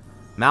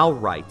 Mao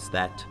writes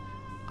that,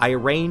 "I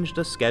arranged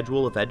a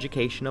schedule of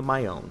education of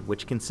my own,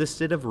 which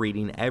consisted of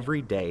reading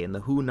every day in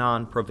the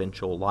Hunan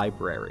Provincial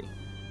Library.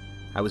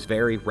 I was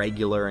very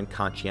regular and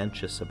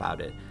conscientious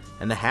about it,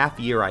 and the half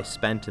year I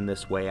spent in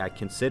this way I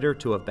consider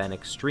to have been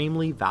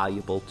extremely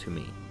valuable to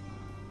me.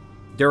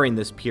 During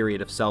this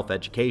period of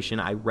self-education,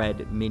 I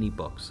read many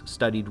books,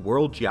 studied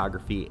world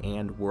geography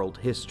and world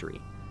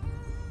history.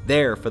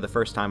 There, for the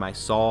first time, I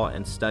saw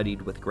and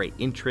studied with great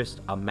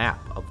interest a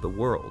map of the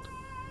world.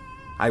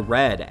 I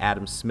read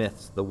Adam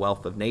Smith's The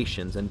Wealth of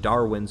Nations and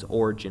Darwin's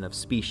Origin of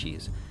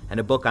Species, and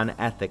a book on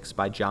ethics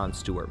by John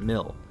Stuart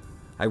Mill.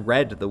 I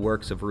read the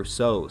works of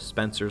Rousseau,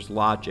 Spencer's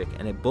Logic,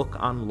 and a book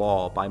on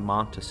law by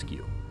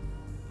Montesquieu.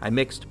 I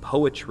mixed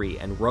poetry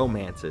and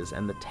romances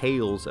and the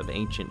tales of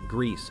ancient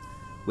Greece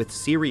with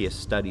serious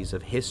studies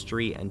of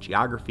history and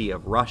geography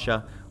of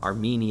Russia,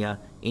 Armenia,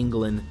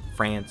 England,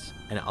 France,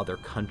 and other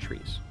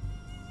countries."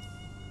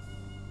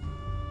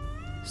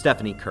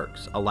 Stephanie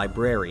Kirks, a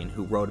librarian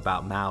who wrote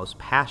about Mao's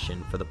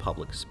passion for the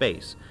public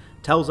space,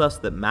 tells us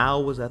that Mao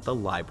was at the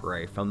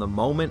library from the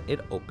moment it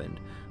opened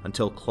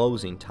until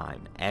closing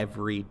time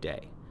every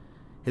day.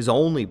 His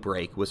only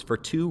break was for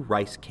 2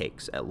 rice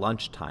cakes at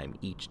lunchtime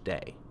each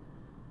day.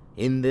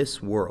 In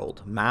this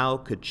world, Mao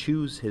could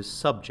choose his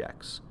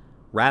subjects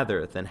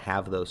rather than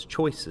have those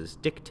choices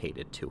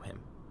dictated to him.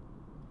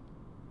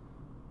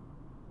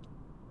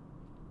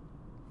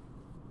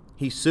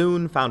 He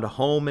soon found a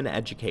home in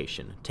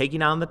education,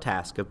 taking on the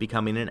task of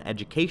becoming an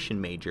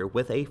education major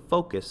with a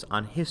focus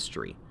on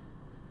history.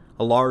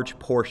 A large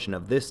portion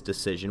of this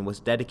decision was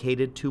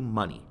dedicated to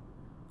money,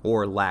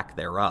 or lack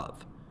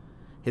thereof.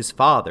 His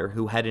father,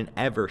 who hadn't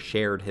ever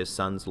shared his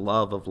son's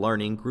love of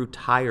learning, grew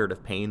tired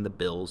of paying the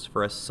bills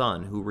for a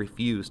son who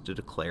refused to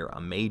declare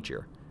a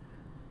major.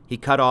 He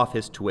cut off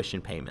his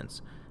tuition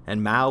payments,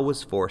 and Mao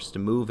was forced to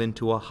move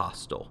into a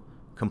hostel,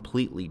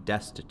 completely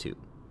destitute.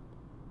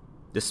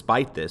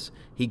 Despite this,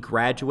 he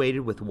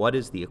graduated with what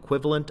is the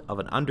equivalent of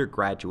an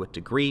undergraduate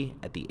degree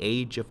at the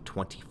age of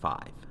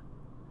 25.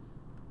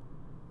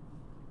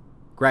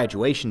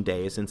 Graduation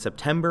day is in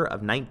September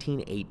of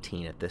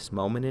 1918 at this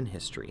moment in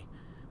history,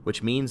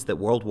 which means that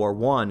World War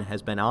I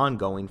has been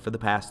ongoing for the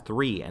past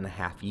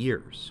 3.5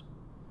 years.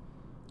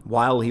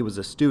 While he was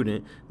a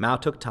student, Mao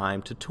took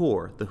time to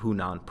tour the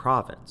Hunan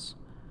province.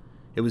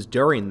 It was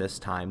during this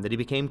time that he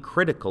became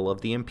critical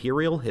of the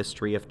imperial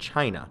history of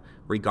China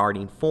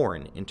regarding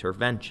foreign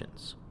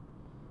interventions.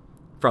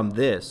 From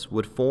this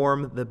would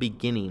form the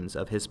beginnings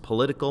of his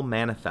political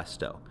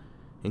manifesto,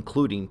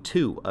 including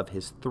 2 of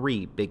his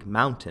 3 big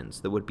mountains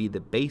that would be the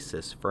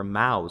basis for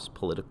Mao's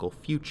political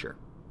future.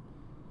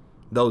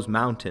 Those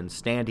mountains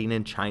standing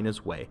in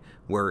China's way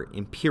were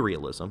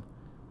imperialism,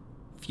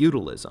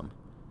 feudalism,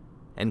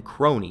 and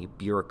crony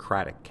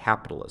bureaucratic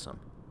capitalism.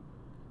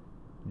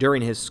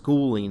 During his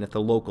schooling at the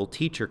local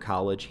teacher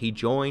college, he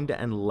joined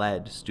and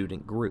led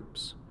student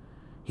groups.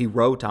 He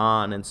wrote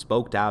on and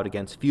spoke out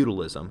against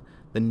feudalism,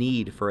 the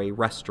need for a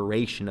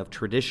restoration of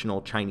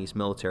traditional Chinese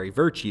military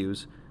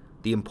virtues,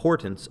 the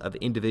importance of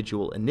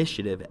individual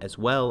initiative as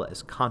well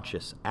as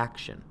conscious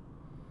action.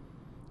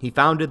 He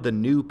founded the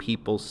New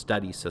People's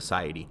Study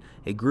Society,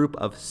 a group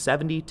of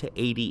 70 to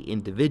 80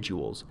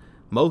 individuals,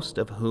 most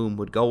of whom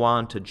would go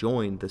on to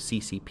join the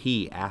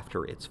CCP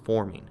after its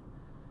forming.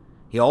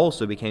 He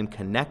also became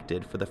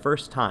connected for the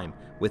first time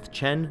with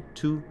Chen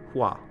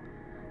Tu-hua,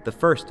 the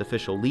first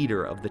official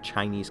leader of the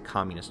Chinese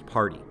Communist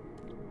Party.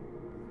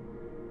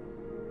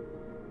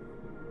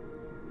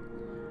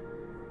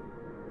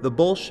 The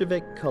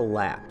Bolshevik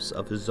collapse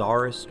of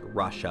Tsarist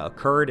Russia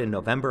occurred in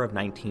November of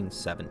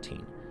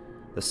 1917.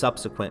 The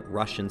subsequent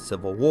Russian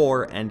Civil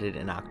War ended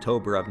in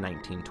October of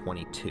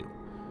 1922.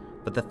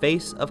 But the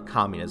face of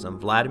communism,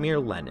 Vladimir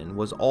Lenin,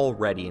 was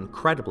already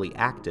incredibly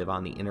active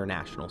on the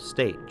international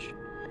stage.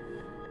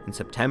 In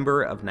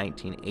September of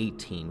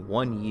 1918,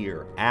 1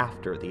 year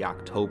after the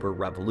October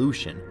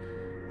Revolution,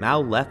 Mao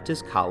left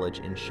his college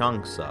in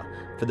Changsha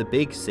for the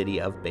big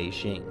city of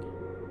Beijing.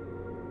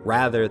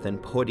 Rather than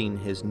putting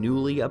his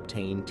newly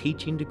obtained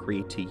teaching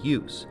degree to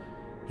use,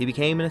 he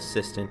became an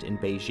assistant in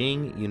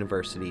Beijing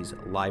University's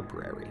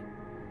library.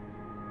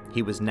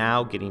 He was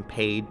now getting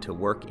paid to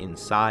work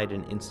inside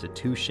an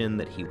institution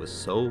that he was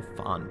so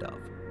fond of.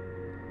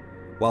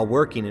 While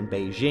working in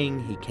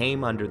Beijing, he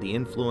came under the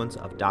influence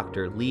of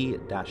Dr. Li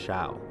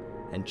Dachau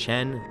and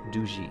Chen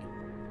Duji,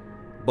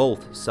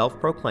 both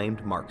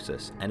self-proclaimed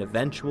Marxists and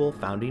eventual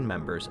founding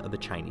members of the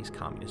Chinese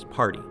Communist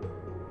Party,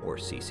 or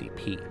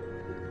CCP.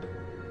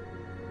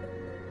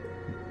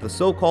 The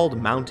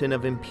so-called mountain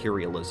of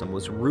imperialism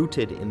was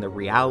rooted in the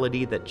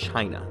reality that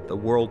China, the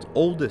world's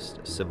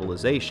oldest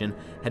civilization,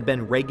 had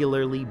been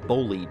regularly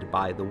bullied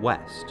by the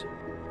West.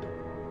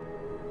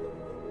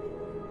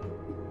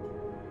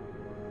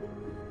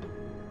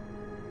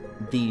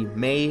 The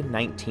May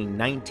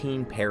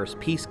 1919 Paris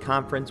Peace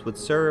Conference would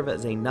serve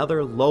as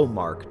another low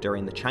mark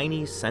during the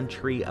Chinese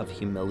Century of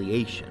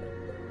Humiliation.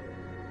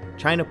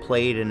 China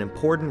played an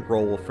important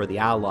role for the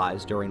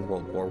Allies during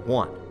World War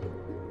I.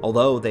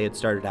 Although they had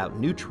started out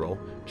neutral,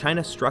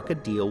 China struck a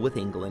deal with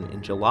England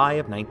in July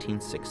of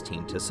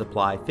 1916 to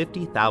supply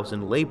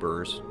 50,000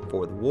 laborers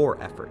for the war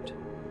effort.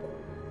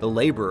 The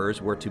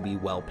laborers were to be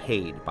well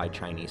paid by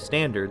Chinese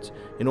standards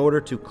in order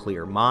to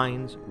clear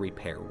mines,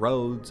 repair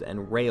roads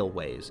and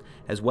railways,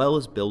 as well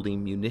as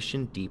building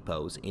munition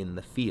depots in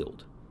the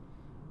field.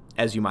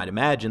 As you might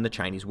imagine, the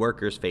Chinese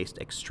workers faced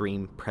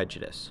extreme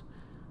prejudice,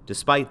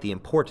 despite the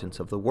importance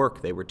of the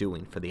work they were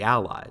doing for the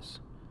Allies.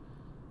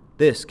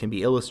 This can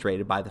be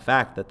illustrated by the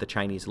fact that the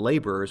Chinese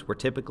laborers were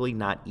typically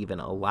not even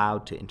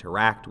allowed to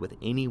interact with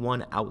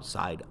anyone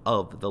outside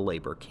of the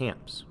labor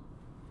camps.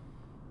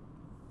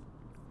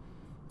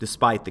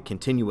 Despite the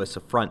continuous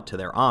affront to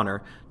their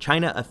honor,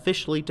 China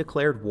officially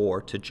declared war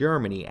to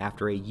Germany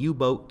after a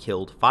U-boat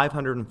killed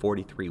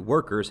 543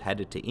 workers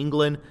headed to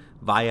England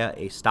via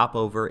a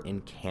stopover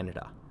in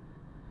Canada.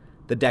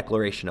 The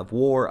declaration of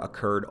war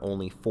occurred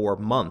only 4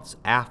 months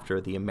after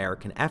the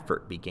American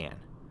effort began.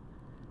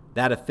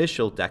 That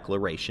official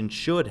declaration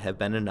should have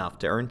been enough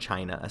to earn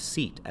China a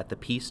seat at the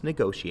peace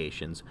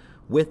negotiations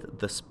with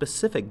the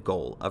specific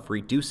goal of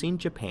reducing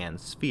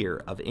Japan's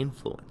sphere of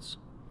influence.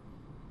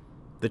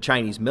 The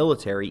Chinese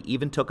military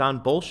even took on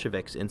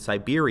Bolsheviks in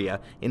Siberia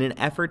in an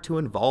effort to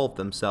involve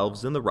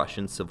themselves in the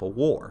Russian Civil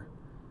War.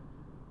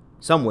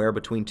 Somewhere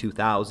between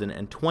 2,000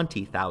 and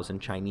 20,000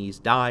 Chinese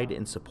died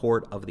in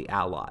support of the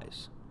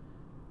Allies.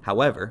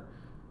 However,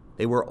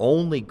 they were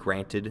only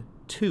granted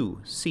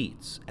 2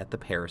 seats at the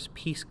Paris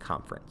Peace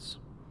Conference.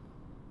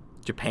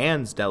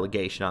 Japan's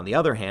delegation, on the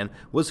other hand,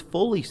 was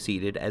fully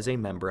seated as a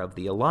member of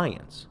the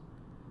alliance.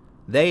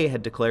 They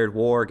had declared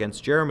war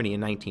against Germany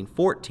in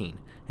 1914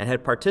 and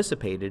had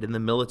participated in the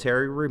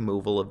military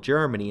removal of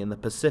Germany in the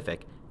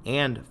Pacific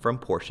and from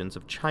portions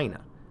of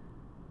China.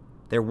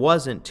 There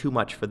wasn't too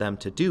much for them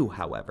to do,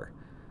 however.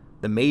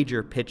 The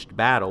major pitched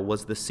battle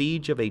was the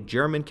siege of a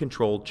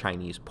German-controlled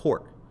Chinese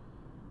port.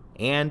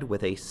 And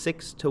with a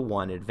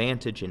 6-to-1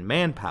 advantage in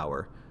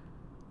manpower,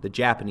 the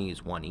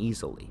Japanese won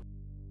easily.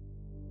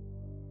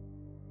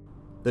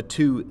 The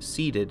 2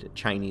 seated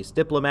Chinese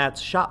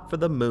diplomats shot for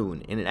the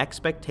moon in an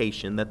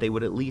expectation that they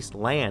would at least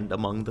land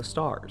among the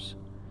stars.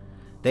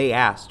 They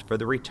asked for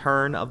the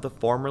return of the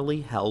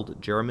formerly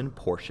held German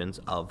portions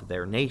of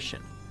their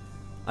nation.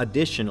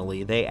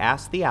 Additionally, they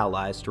asked the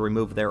Allies to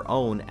remove their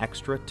own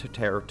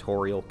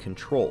extraterritorial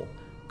control,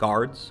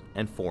 guards,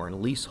 and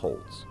foreign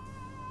leaseholds.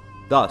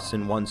 Thus,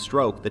 in one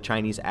stroke, the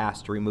Chinese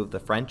asked to remove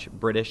the French,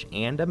 British,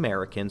 and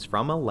Americans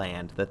from a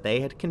land that they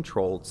had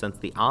controlled since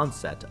the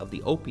onset of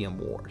the Opium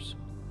Wars.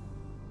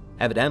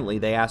 Evidently,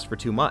 they asked for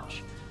too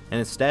much, and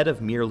instead of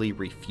merely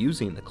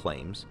refusing the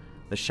claims,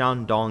 the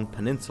Shandong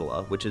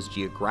Peninsula, which is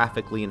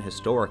geographically and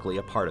historically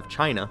a part of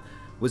China,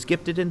 was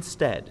gifted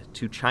instead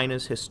to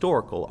China's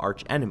historical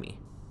archenemy,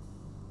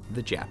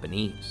 the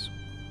Japanese.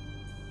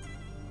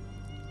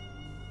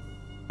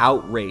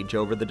 Outrage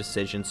over the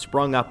decision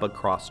sprung up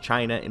across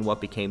China in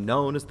what became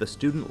known as the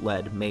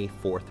student-led May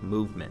 4th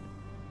movement.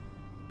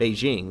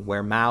 Beijing,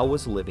 where Mao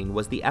was living,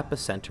 was the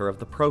epicenter of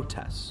the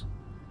protests.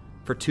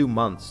 For 2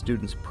 months,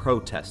 students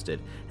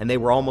protested, and they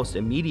were almost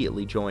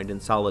immediately joined in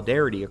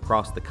solidarity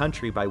across the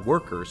country by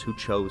workers who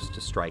chose to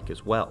strike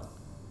as well.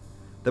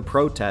 The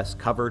protests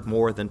covered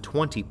more than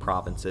 20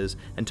 provinces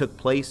and took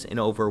place in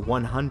over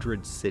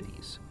 100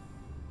 cities.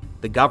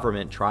 The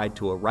government tried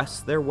to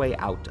arrest their way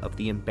out of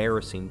the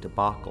embarrassing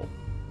debacle.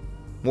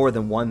 More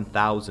than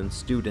 1,000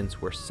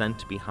 students were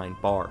sent behind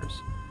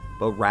bars,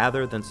 but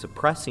rather than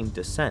suppressing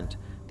dissent,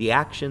 the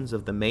actions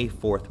of the May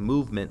 4th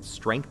movement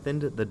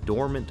strengthened the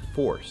dormant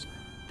force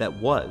that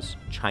was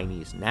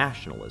Chinese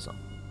nationalism.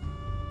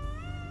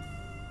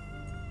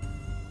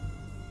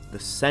 The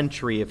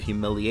century of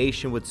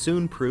humiliation would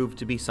soon prove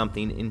to be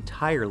something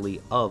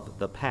entirely of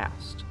the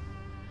past.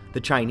 The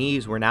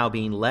Chinese were now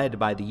being led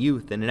by the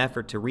youth in an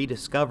effort to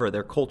rediscover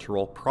their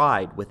cultural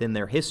pride within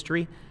their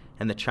history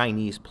and the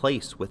Chinese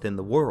place within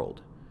the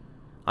world.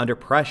 Under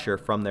pressure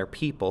from their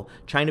people,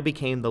 China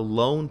became the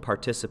lone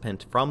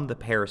participant from the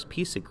Paris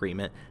Peace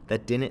Agreement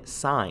that didn't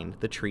sign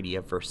the Treaty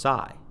of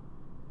Versailles.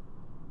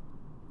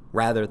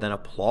 Rather than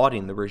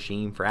applauding the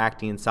regime for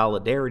acting in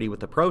solidarity with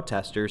the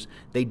protesters,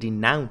 they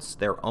denounced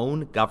their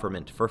own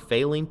government for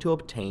failing to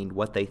obtain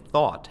what they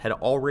thought had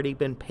already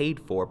been paid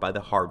for by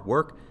the hard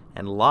work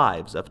and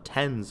lives of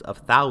tens of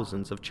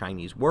thousands of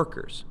Chinese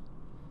workers.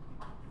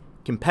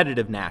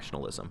 competitive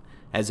nationalism,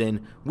 as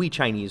in, we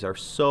Chinese are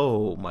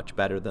so much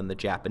better than the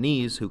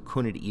Japanese, who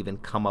couldn't even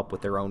come up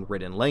with their own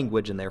written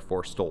language and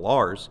therefore stole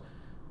ours,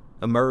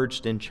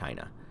 emerged in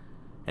China,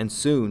 and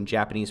soon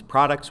Japanese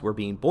products were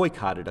being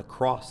boycotted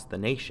across the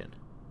nation.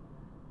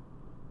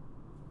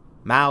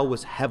 Mao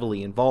was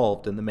heavily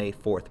involved in the May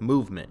 4th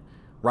movement,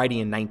 writing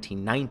in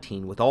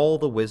 1919 with all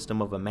the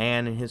wisdom of a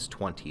man in his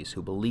 20s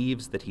who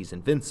believes that he's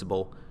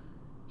invincible.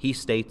 He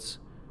states,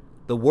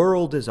 "The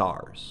world is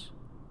ours.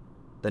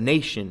 The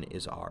nation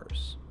is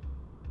ours.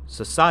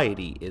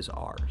 Society is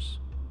ours.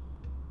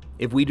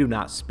 If we do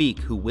not speak,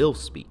 who will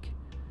speak?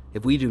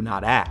 If we do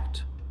not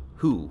act,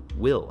 who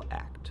will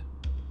act?"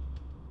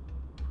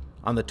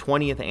 On the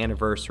 20th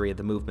anniversary of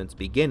the movement's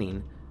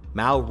beginning,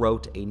 Mao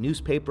wrote a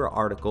newspaper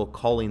article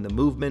calling the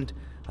movement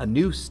a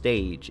new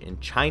stage in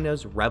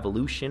China's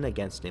revolution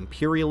against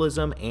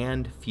imperialism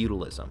and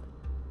feudalism,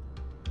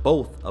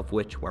 both of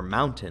which were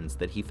mountains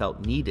that he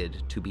felt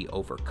needed to be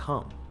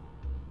overcome.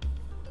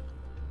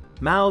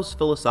 Mao's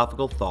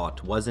philosophical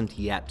thought wasn't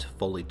yet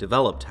fully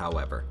developed,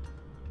 however.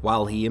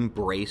 While he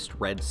embraced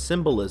red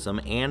symbolism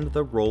and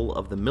the role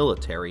of the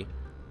military,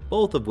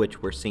 both of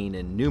which were seen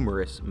in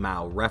numerous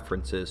Mao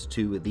references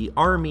to the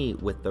army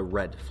with the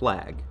red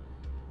flag,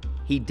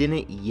 he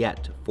didn't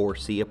yet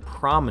foresee a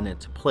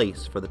prominent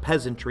place for the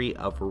peasantry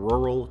of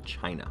rural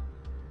China.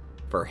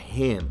 For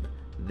him,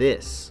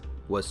 this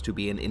was to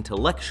be an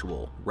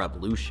intellectual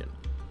revolution.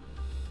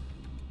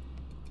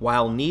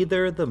 While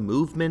neither the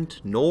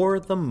movement nor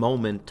the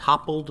moment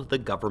toppled the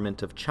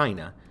government of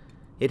China,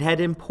 it had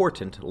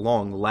important,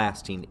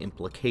 long-lasting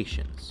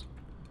implications.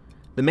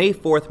 The May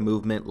 4th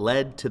movement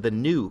led to the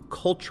new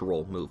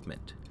cultural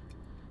movement.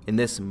 In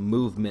this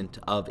movement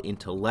of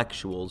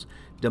intellectuals,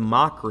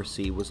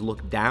 democracy was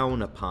looked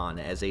down upon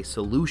as a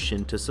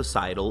solution to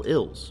societal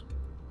ills.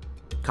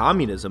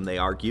 Communism, they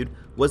argued,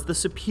 was the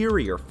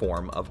superior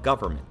form of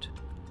government.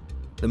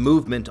 The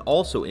movement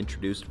also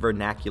introduced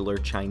vernacular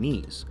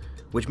Chinese,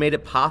 which made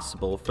it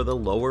possible for the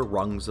lower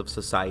rungs of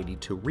society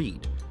to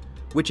read,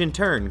 which in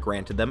turn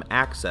granted them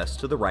access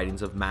to the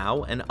writings of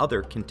Mao and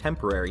other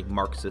contemporary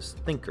Marxist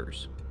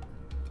thinkers.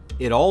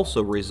 It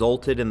also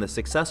resulted in the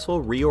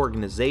successful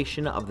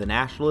reorganization of the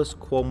nationalist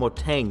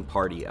Kuomintang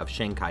Party of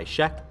Chiang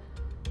Kai-shek,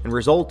 and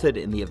resulted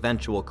in the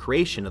eventual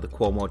creation of the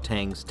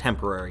Kuomintang's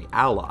temporary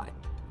ally,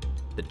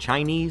 the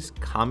Chinese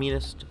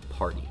Communist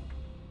Party.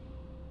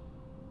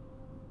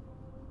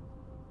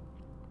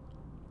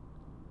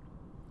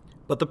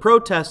 But the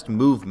protest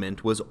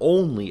movement was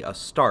only a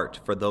start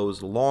for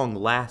those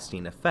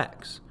long-lasting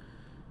effects,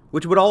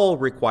 which would all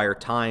require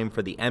time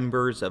for the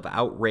embers of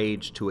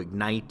outrage to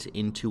ignite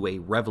into a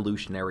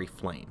revolutionary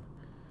flame.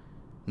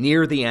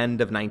 Near the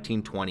end of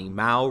 1920,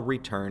 Mao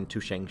returned to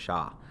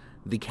Changsha,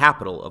 the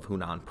capital of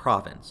Hunan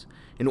province,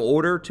 in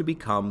order to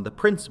become the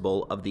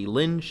principal of the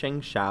Lin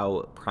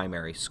Shengshao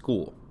Primary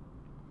School.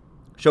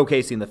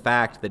 Showcasing the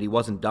fact that he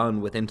wasn't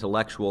done with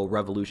intellectual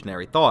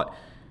revolutionary thought,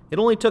 it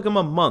only took him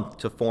a month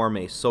to form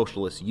a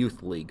socialist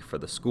youth league for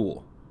the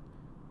school.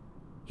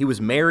 He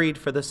was married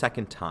for the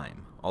second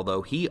time,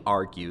 although he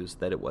argues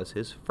that it was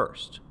his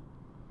first.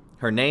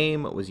 Her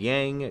name was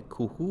Yang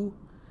Kuhu,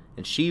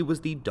 and she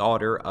was the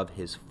daughter of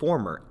his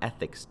former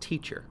ethics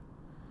teacher,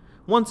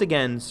 once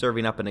again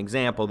serving up an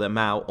example that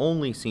Mao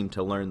only seemed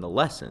to learn the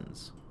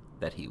lessons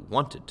that he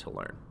wanted to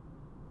learn.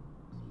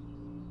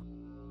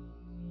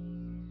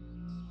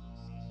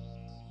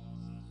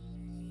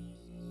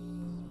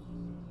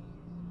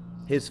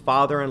 His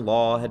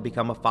father-in-law had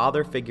become a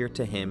father figure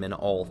to him in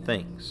all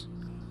things.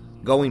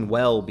 Going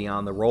well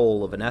beyond the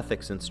role of an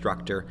ethics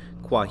instructor,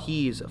 Kwa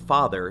Hee's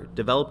father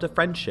developed a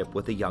friendship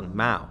with the young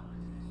Mao,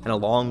 and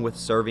along with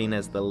serving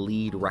as the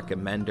lead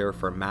recommender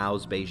for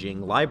Mao's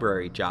Beijing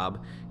library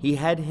job, he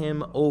had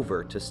him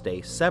over to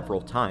stay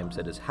several times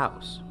at his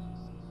house.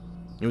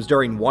 It was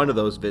during one of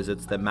those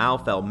visits that Mao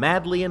fell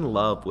madly in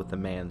love with the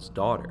man's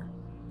daughter.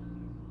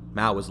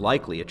 Mao was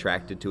likely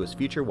attracted to his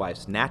future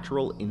wife's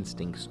natural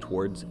instincts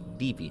towards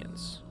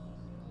deviance.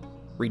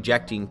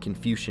 Rejecting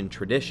Confucian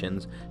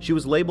traditions, she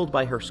was labeled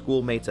by her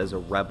schoolmates as a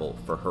rebel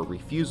for her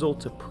refusal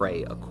to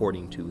pray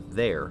according to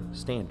their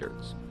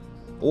standards,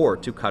 or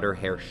to cut her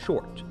hair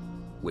short,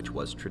 which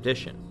was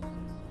tradition.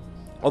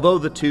 Although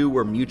the two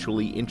were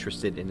mutually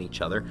interested in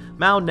each other,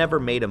 Mao never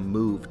made a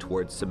move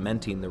towards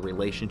cementing the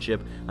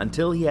relationship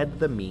until he had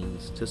the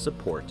means to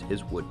support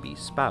his would-be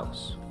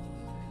spouse.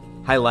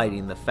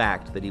 Highlighting the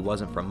fact that he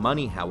wasn't from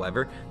money,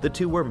 however, the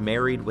two were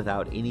married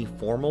without any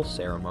formal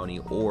ceremony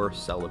or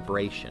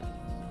celebration.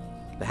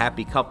 The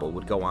happy couple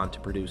would go on to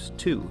produce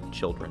 2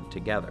 children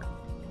together.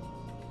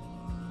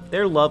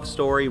 Their love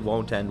story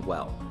won't end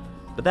well,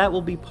 but that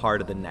will be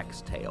part of the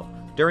next tale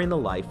during the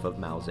life of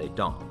Mao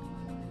Zedong.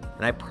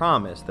 And I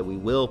promise that we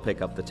will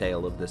pick up the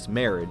tale of this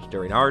marriage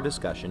during our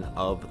discussion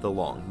of the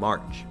Long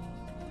March.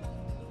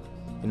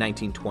 In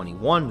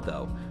 1921,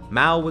 though,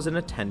 Mao was an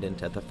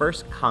attendant at the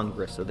first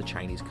Congress of the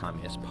Chinese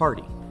Communist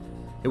Party.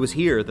 It was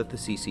here that the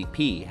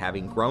CCP,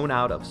 having grown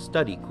out of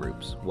study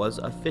groups, was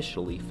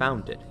officially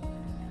founded.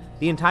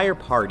 The entire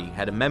party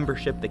had a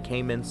membership that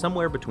came in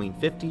somewhere between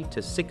 50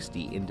 to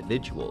 60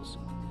 individuals.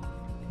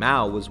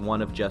 Mao was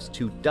one of just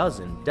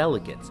 24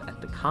 delegates at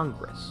the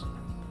Congress.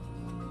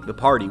 The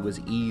party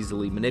was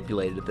easily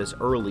manipulated at this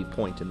early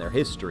point in their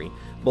history.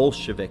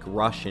 Bolshevik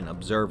Russian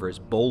observers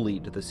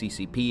bullied the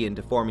CCP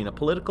into forming a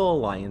political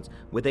alliance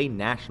with a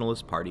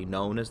nationalist party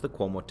known as the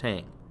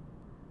Kuomintang.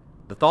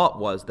 The thought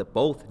was that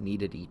both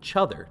needed each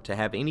other to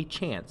have any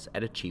chance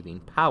at achieving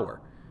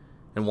power.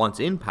 And once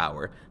in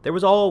power, there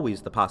was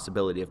always the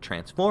possibility of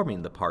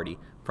transforming the party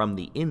from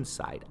the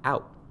inside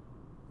out.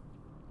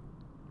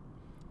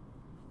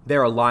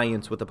 Their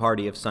alliance with the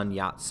party of Sun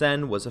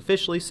Yat-sen was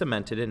officially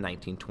cemented in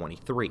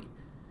 1923.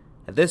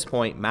 At this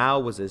point, Mao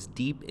was as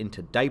deep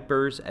into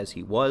diapers as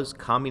he was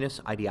communist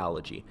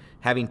ideology,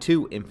 having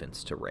 2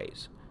 infants to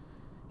raise.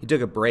 He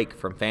took a break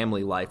from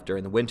family life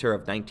during the winter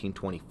of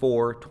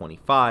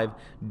 1924-25,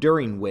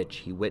 during which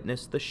he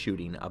witnessed the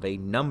shooting of a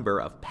number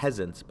of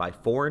peasants by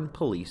foreign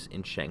police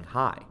in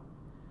Shanghai.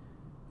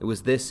 It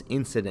was this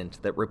incident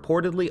that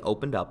reportedly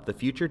opened up the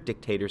future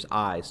dictator's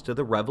eyes to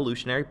the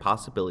revolutionary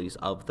possibilities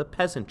of the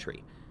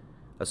peasantry,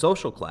 a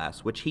social class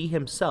which he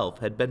himself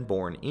had been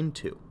born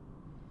into.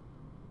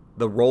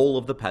 The role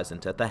of the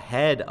peasant at the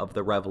head of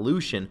the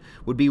revolution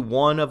would be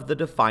one of the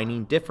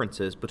defining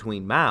differences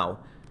between Mao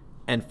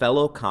and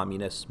fellow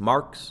communists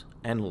Marx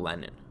and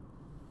Lenin.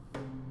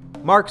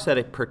 Marx had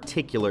a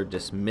particular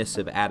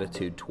dismissive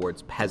attitude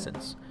towards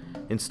peasants,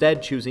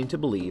 instead choosing to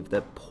believe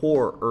that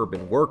poor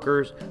urban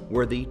workers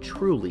were the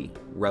truly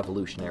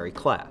revolutionary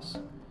class.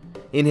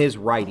 In his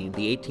writing,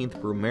 The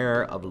 18th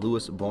Brumaire of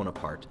Louis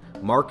Bonaparte,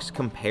 Marx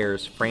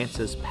compares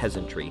France's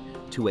peasantry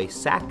to a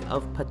sack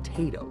of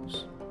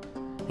potatoes,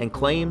 and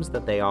claims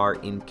that they are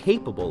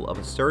incapable of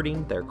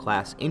asserting their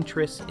class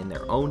interests in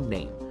their own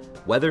name,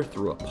 whether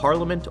through a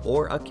parliament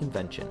or a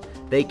convention.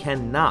 They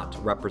cannot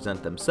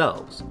represent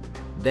themselves.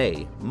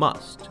 They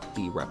must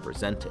be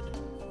represented.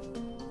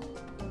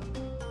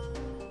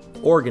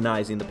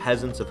 Organizing the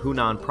peasants of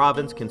Hunan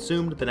province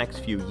consumed the next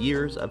few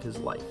years of his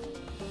life.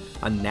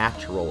 A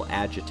natural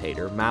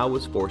agitator, Mao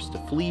was forced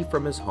to flee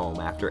from his home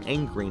after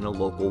angering a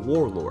local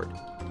warlord.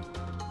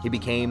 He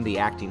became the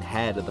acting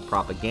head of the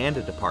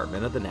propaganda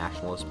department of the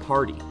Nationalist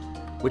Party,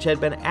 which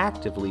had been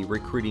actively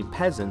recruiting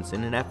peasants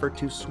in an effort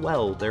to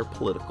swell their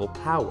political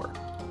power.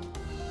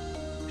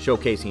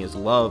 Showcasing his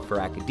love for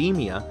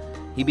academia,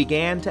 he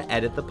began to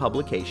edit the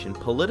publication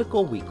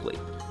Political Weekly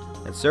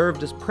and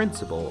served as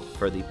principal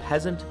for the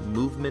Peasant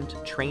Movement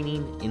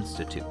Training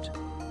Institute.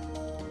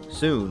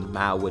 Soon,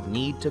 Mao would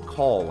need to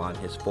call on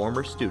his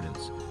former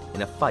students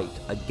in a fight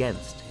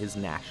against his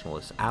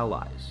nationalist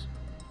allies.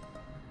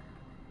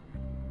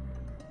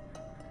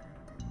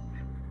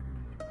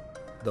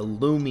 The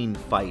looming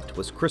fight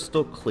was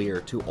crystal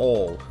clear to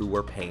all who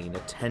were paying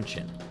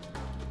attention.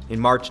 In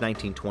March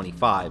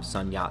 1925,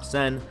 Sun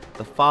Yat-sen,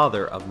 the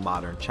father of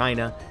modern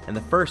China and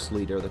the first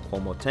leader of the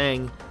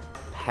Kuomintang,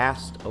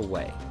 passed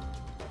away.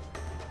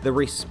 The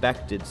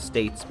respected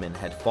statesman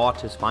had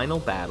fought his final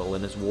battle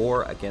in his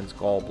war against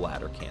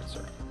gallbladder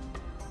cancer.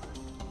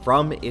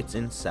 From its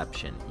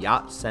inception,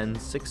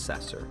 Yat-sen's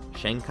successor,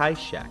 Chiang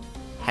Kai-shek,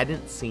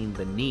 hadn't seen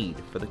the need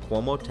for the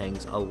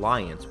Kuomintang's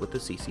alliance with the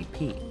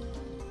CCP.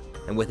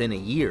 And within a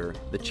year,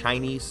 the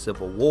Chinese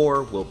Civil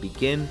War will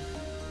begin,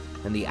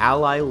 and the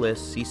ally-less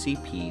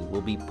CCP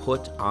will be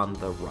put on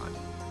the run.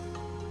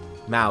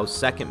 Mao's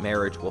second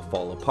marriage will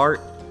fall apart,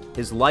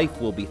 his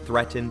life will be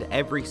threatened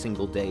every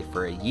single day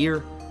for a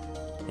year,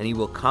 and he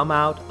will come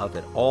out of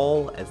it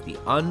all as the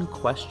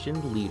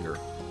unquestioned leader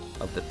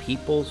of the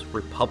People's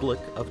Republic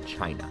of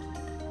China.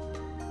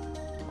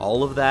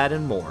 All of that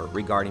and more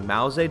regarding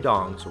Mao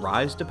Zedong's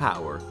rise to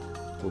power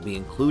will be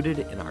included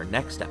in our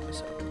next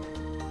episode.